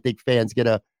podcast where I think fans get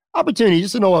a opportunity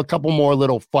just to know a couple more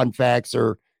little fun facts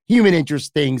or human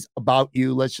interest things about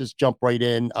you. Let's just jump right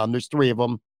in. There's 3 of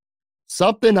them.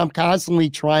 Something I'm constantly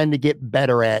trying to get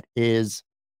better at is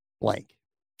blank.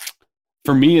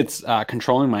 For me, it's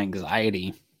controlling my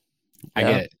anxiety.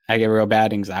 Yeah. I get real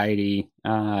bad anxiety,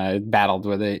 battled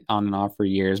with it on and off for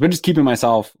years, but just keeping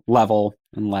myself level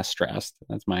and less stressed.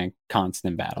 That's my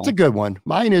constant battle. It's a good one.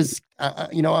 Mine is,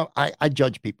 I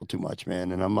judge people too much,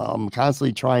 man. And I'm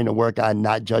constantly trying to work on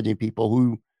not judging people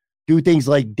who do things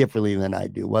like differently than I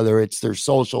do, whether it's their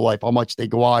social life, how much they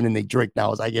go on and they drink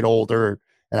now as I get older,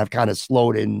 and I've kind of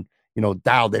slowed and,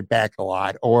 dialed it back a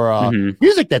lot, or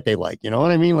music that they like, you know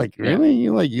what I mean? Like, really?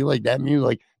 You like that music?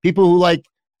 Like people who like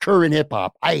current hip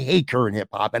hop. I hate current hip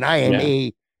hop, and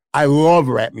I love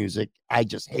rap music. I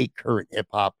just hate current hip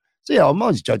hop. So, I'm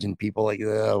always judging people like,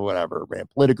 whatever, man,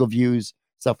 political views,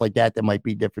 stuff like that might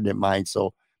be different than mine.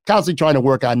 So constantly trying to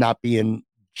work on not being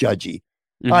judgy.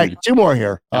 All right, 2 more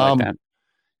here. I like that.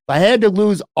 If I had to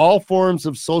lose all forms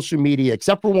of social media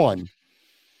except for one,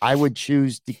 I would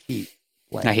choose to keep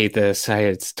blank. I hate this.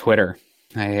 It's Twitter.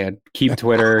 Keep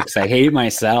Twitter because I hate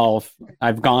myself.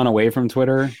 I've gone away from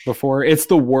Twitter before. It's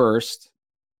the worst,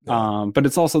 but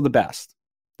it's also the best,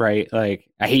 right? Like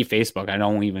I hate Facebook. I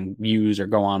don't even use or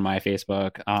go on my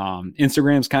Facebook.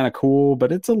 Instagram's kind of cool,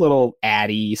 but it's a little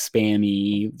addy,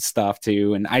 spammy stuff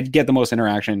too. And I get the most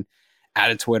interaction out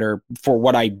of Twitter for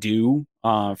what I do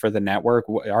for the network.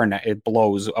 It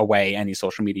blows away any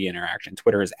social media interaction.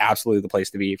 Twitter is absolutely the place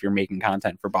to be if you're making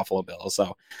content for Buffalo Bills.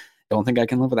 So don't think I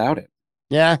can live without it.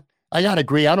 Yeah, I gotta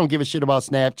agree. I don't give a shit about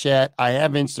Snapchat. I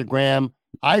have Instagram.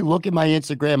 I look at my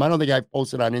Instagram. I don't think I've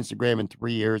posted on Instagram in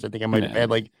 3 years. I think I might have had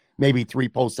like maybe 3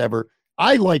 posts ever.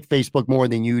 I like Facebook more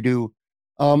than you do.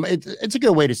 It's a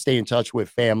good way to stay in touch with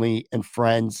family and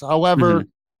friends. However,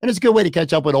 and it's a good way to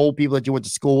catch up with old people that you went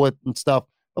to school with and stuff.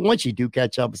 But once you do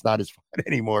catch up, it's not as fun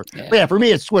anymore. Yeah. But yeah, for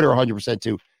me, it's Twitter 100%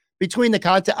 too. Between the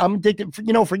content, I'm addicted.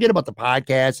 Forget about the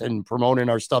podcast and promoting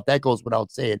our stuff. That goes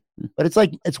without saying. But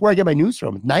it's where I get my news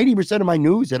from. 90% of my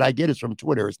news that I get is from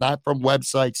Twitter. It's not from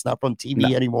websites, not from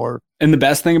TV anymore. And the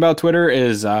best thing about Twitter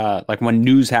is like when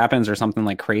news happens or something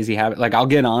like crazy happens, like I'll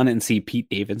get on and see Pete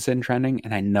Davidson trending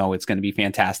and I know it's going to be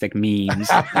fantastic memes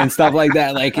and stuff like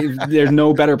that. Like there's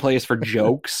no better place for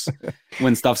jokes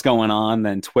when stuff's going on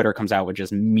than Twitter comes out with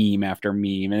just meme after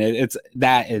meme. And it's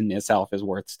that in itself is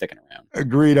worth sticking around.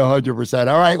 Agreed 100%.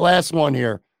 All right, last one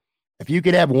here. If you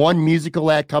could have one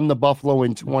musical act come to Buffalo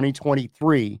in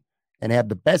 2023 and have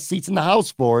the best seats in the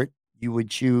house for it, you would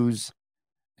choose.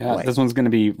 Yeah, this one's going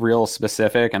to be real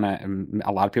specific, and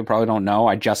a lot of people probably don't know.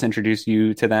 I just introduced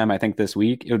you to them, I think, this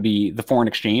week. It would be the Foreign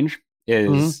Exchange.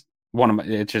 Is one of my,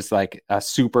 it's just like a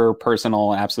super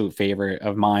personal, absolute favorite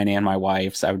of mine and my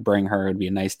wife's. I would bring her. It'd be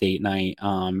a nice date night.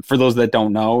 For those that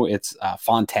don't know, it's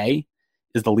Fonte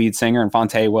is the lead singer, and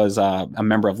Fonte was a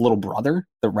member of Little Brother,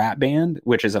 the rap band,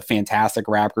 which is a fantastic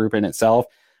rap group in itself.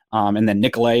 And then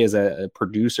Nicolay is a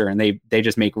producer, and they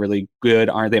just make really good.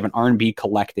 They have an R&B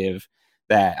collective.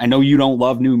 That I know you don't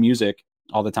love new music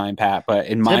all the time, Pat, but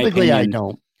in my opinion, I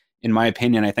don't. In my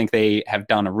opinion, I think they have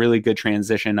done a really good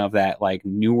transition of that like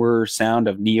newer sound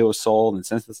of neo soul and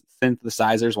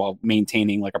synthesizers while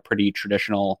maintaining like a pretty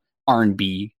traditional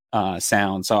R&B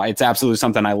sound. So it's absolutely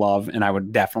something I love, and I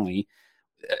would definitely.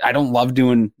 I don't love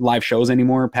doing live shows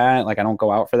anymore, Pat. Like I don't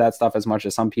go out for that stuff as much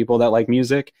as some people that like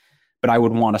music, but I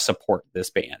would want to support this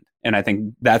band. And I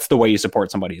think that's the way you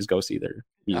support somebody is go see their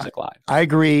music live. I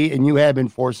agree. And you have been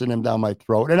forcing them down my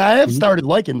throat. And I have started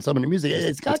liking some of the music.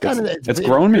 It's got kind of, it's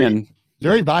grown, man.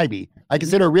 Very vibey. I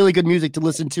consider really good music to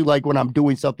listen to, like when I'm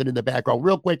doing something in the background.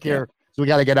 Real quick here. So we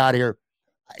got to get out of here.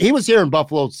 He was here in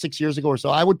Buffalo 6 years ago or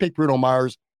so. I would pick Bruno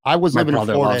Mars. I was living in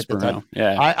Florida at the time.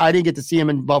 Yeah. I didn't get to see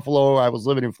him in Buffalo. I was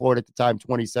living in Florida at the time,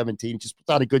 2017. Just puts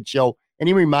out a good show. And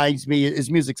he reminds me, his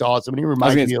music's awesome. And he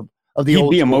reminds me of the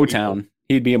old. He'd be a Motown.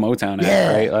 He'd be a Motown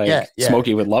act, right? Like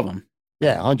Smokey would love him.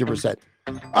 Yeah, 100%.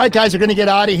 All right, guys, we're going to get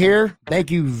out of here.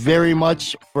 Thank you very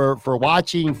much for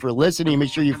watching, for listening. Make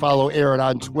sure you follow Aaron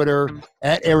on Twitter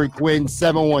at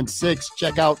AaronQuinn716.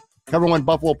 Check out Cover One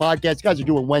Buffalo podcast. You guys are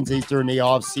doing Wednesdays during the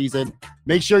off season.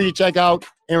 Make sure you check out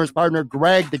Aaron's partner,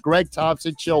 Greg, the Greg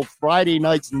Thompson Show, Friday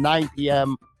nights, 9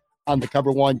 p.m. on the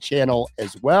Cover One channel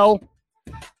as well.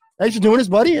 Thanks for doing this,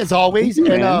 buddy, as always. You,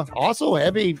 and also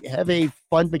have a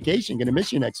fun vacation. Gonna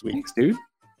miss you next week. Thanks, dude.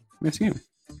 Miss you.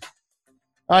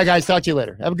 All right, guys. Talk to you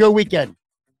later. Have a good weekend.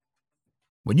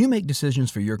 When you make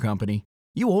decisions for your company,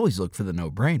 you always look for the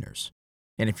no-brainers.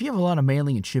 And if you have a lot of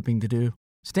mailing and shipping to do,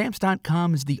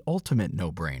 Stamps.com is the ultimate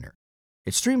no-brainer.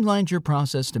 It streamlines your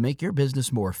process to make your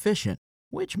business more efficient,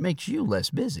 which makes you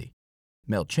less busy.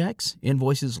 Mail checks,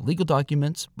 invoices, legal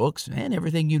documents, books, and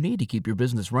everything you need to keep your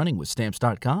business running with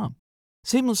Stamps.com.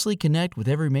 Seamlessly connect with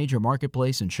every major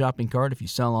marketplace and shopping cart if you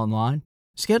sell online.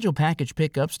 Schedule package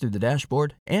pickups through the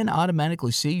dashboard and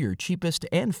automatically see your cheapest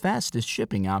and fastest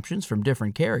shipping options from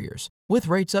different carriers, with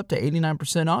rates up to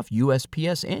 89% off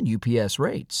USPS and UPS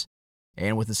rates.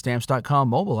 And with the Stamps.com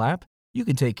mobile app, you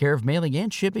can take care of mailing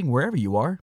and shipping wherever you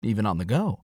are, even on the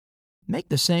go. Make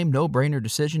the same no-brainer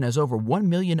decision as over 1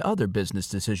 million other business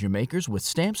decision makers with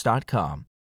Stamps.com.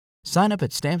 Sign up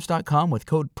at Stamps.com with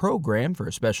code PROGRAM for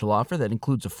a special offer that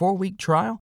includes a 4-week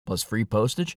trial, plus free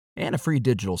postage and a free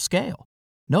digital scale.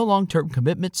 No long-term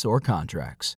commitments or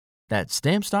contracts. That's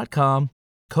Stamps.com,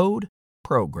 code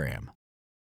PROGRAM.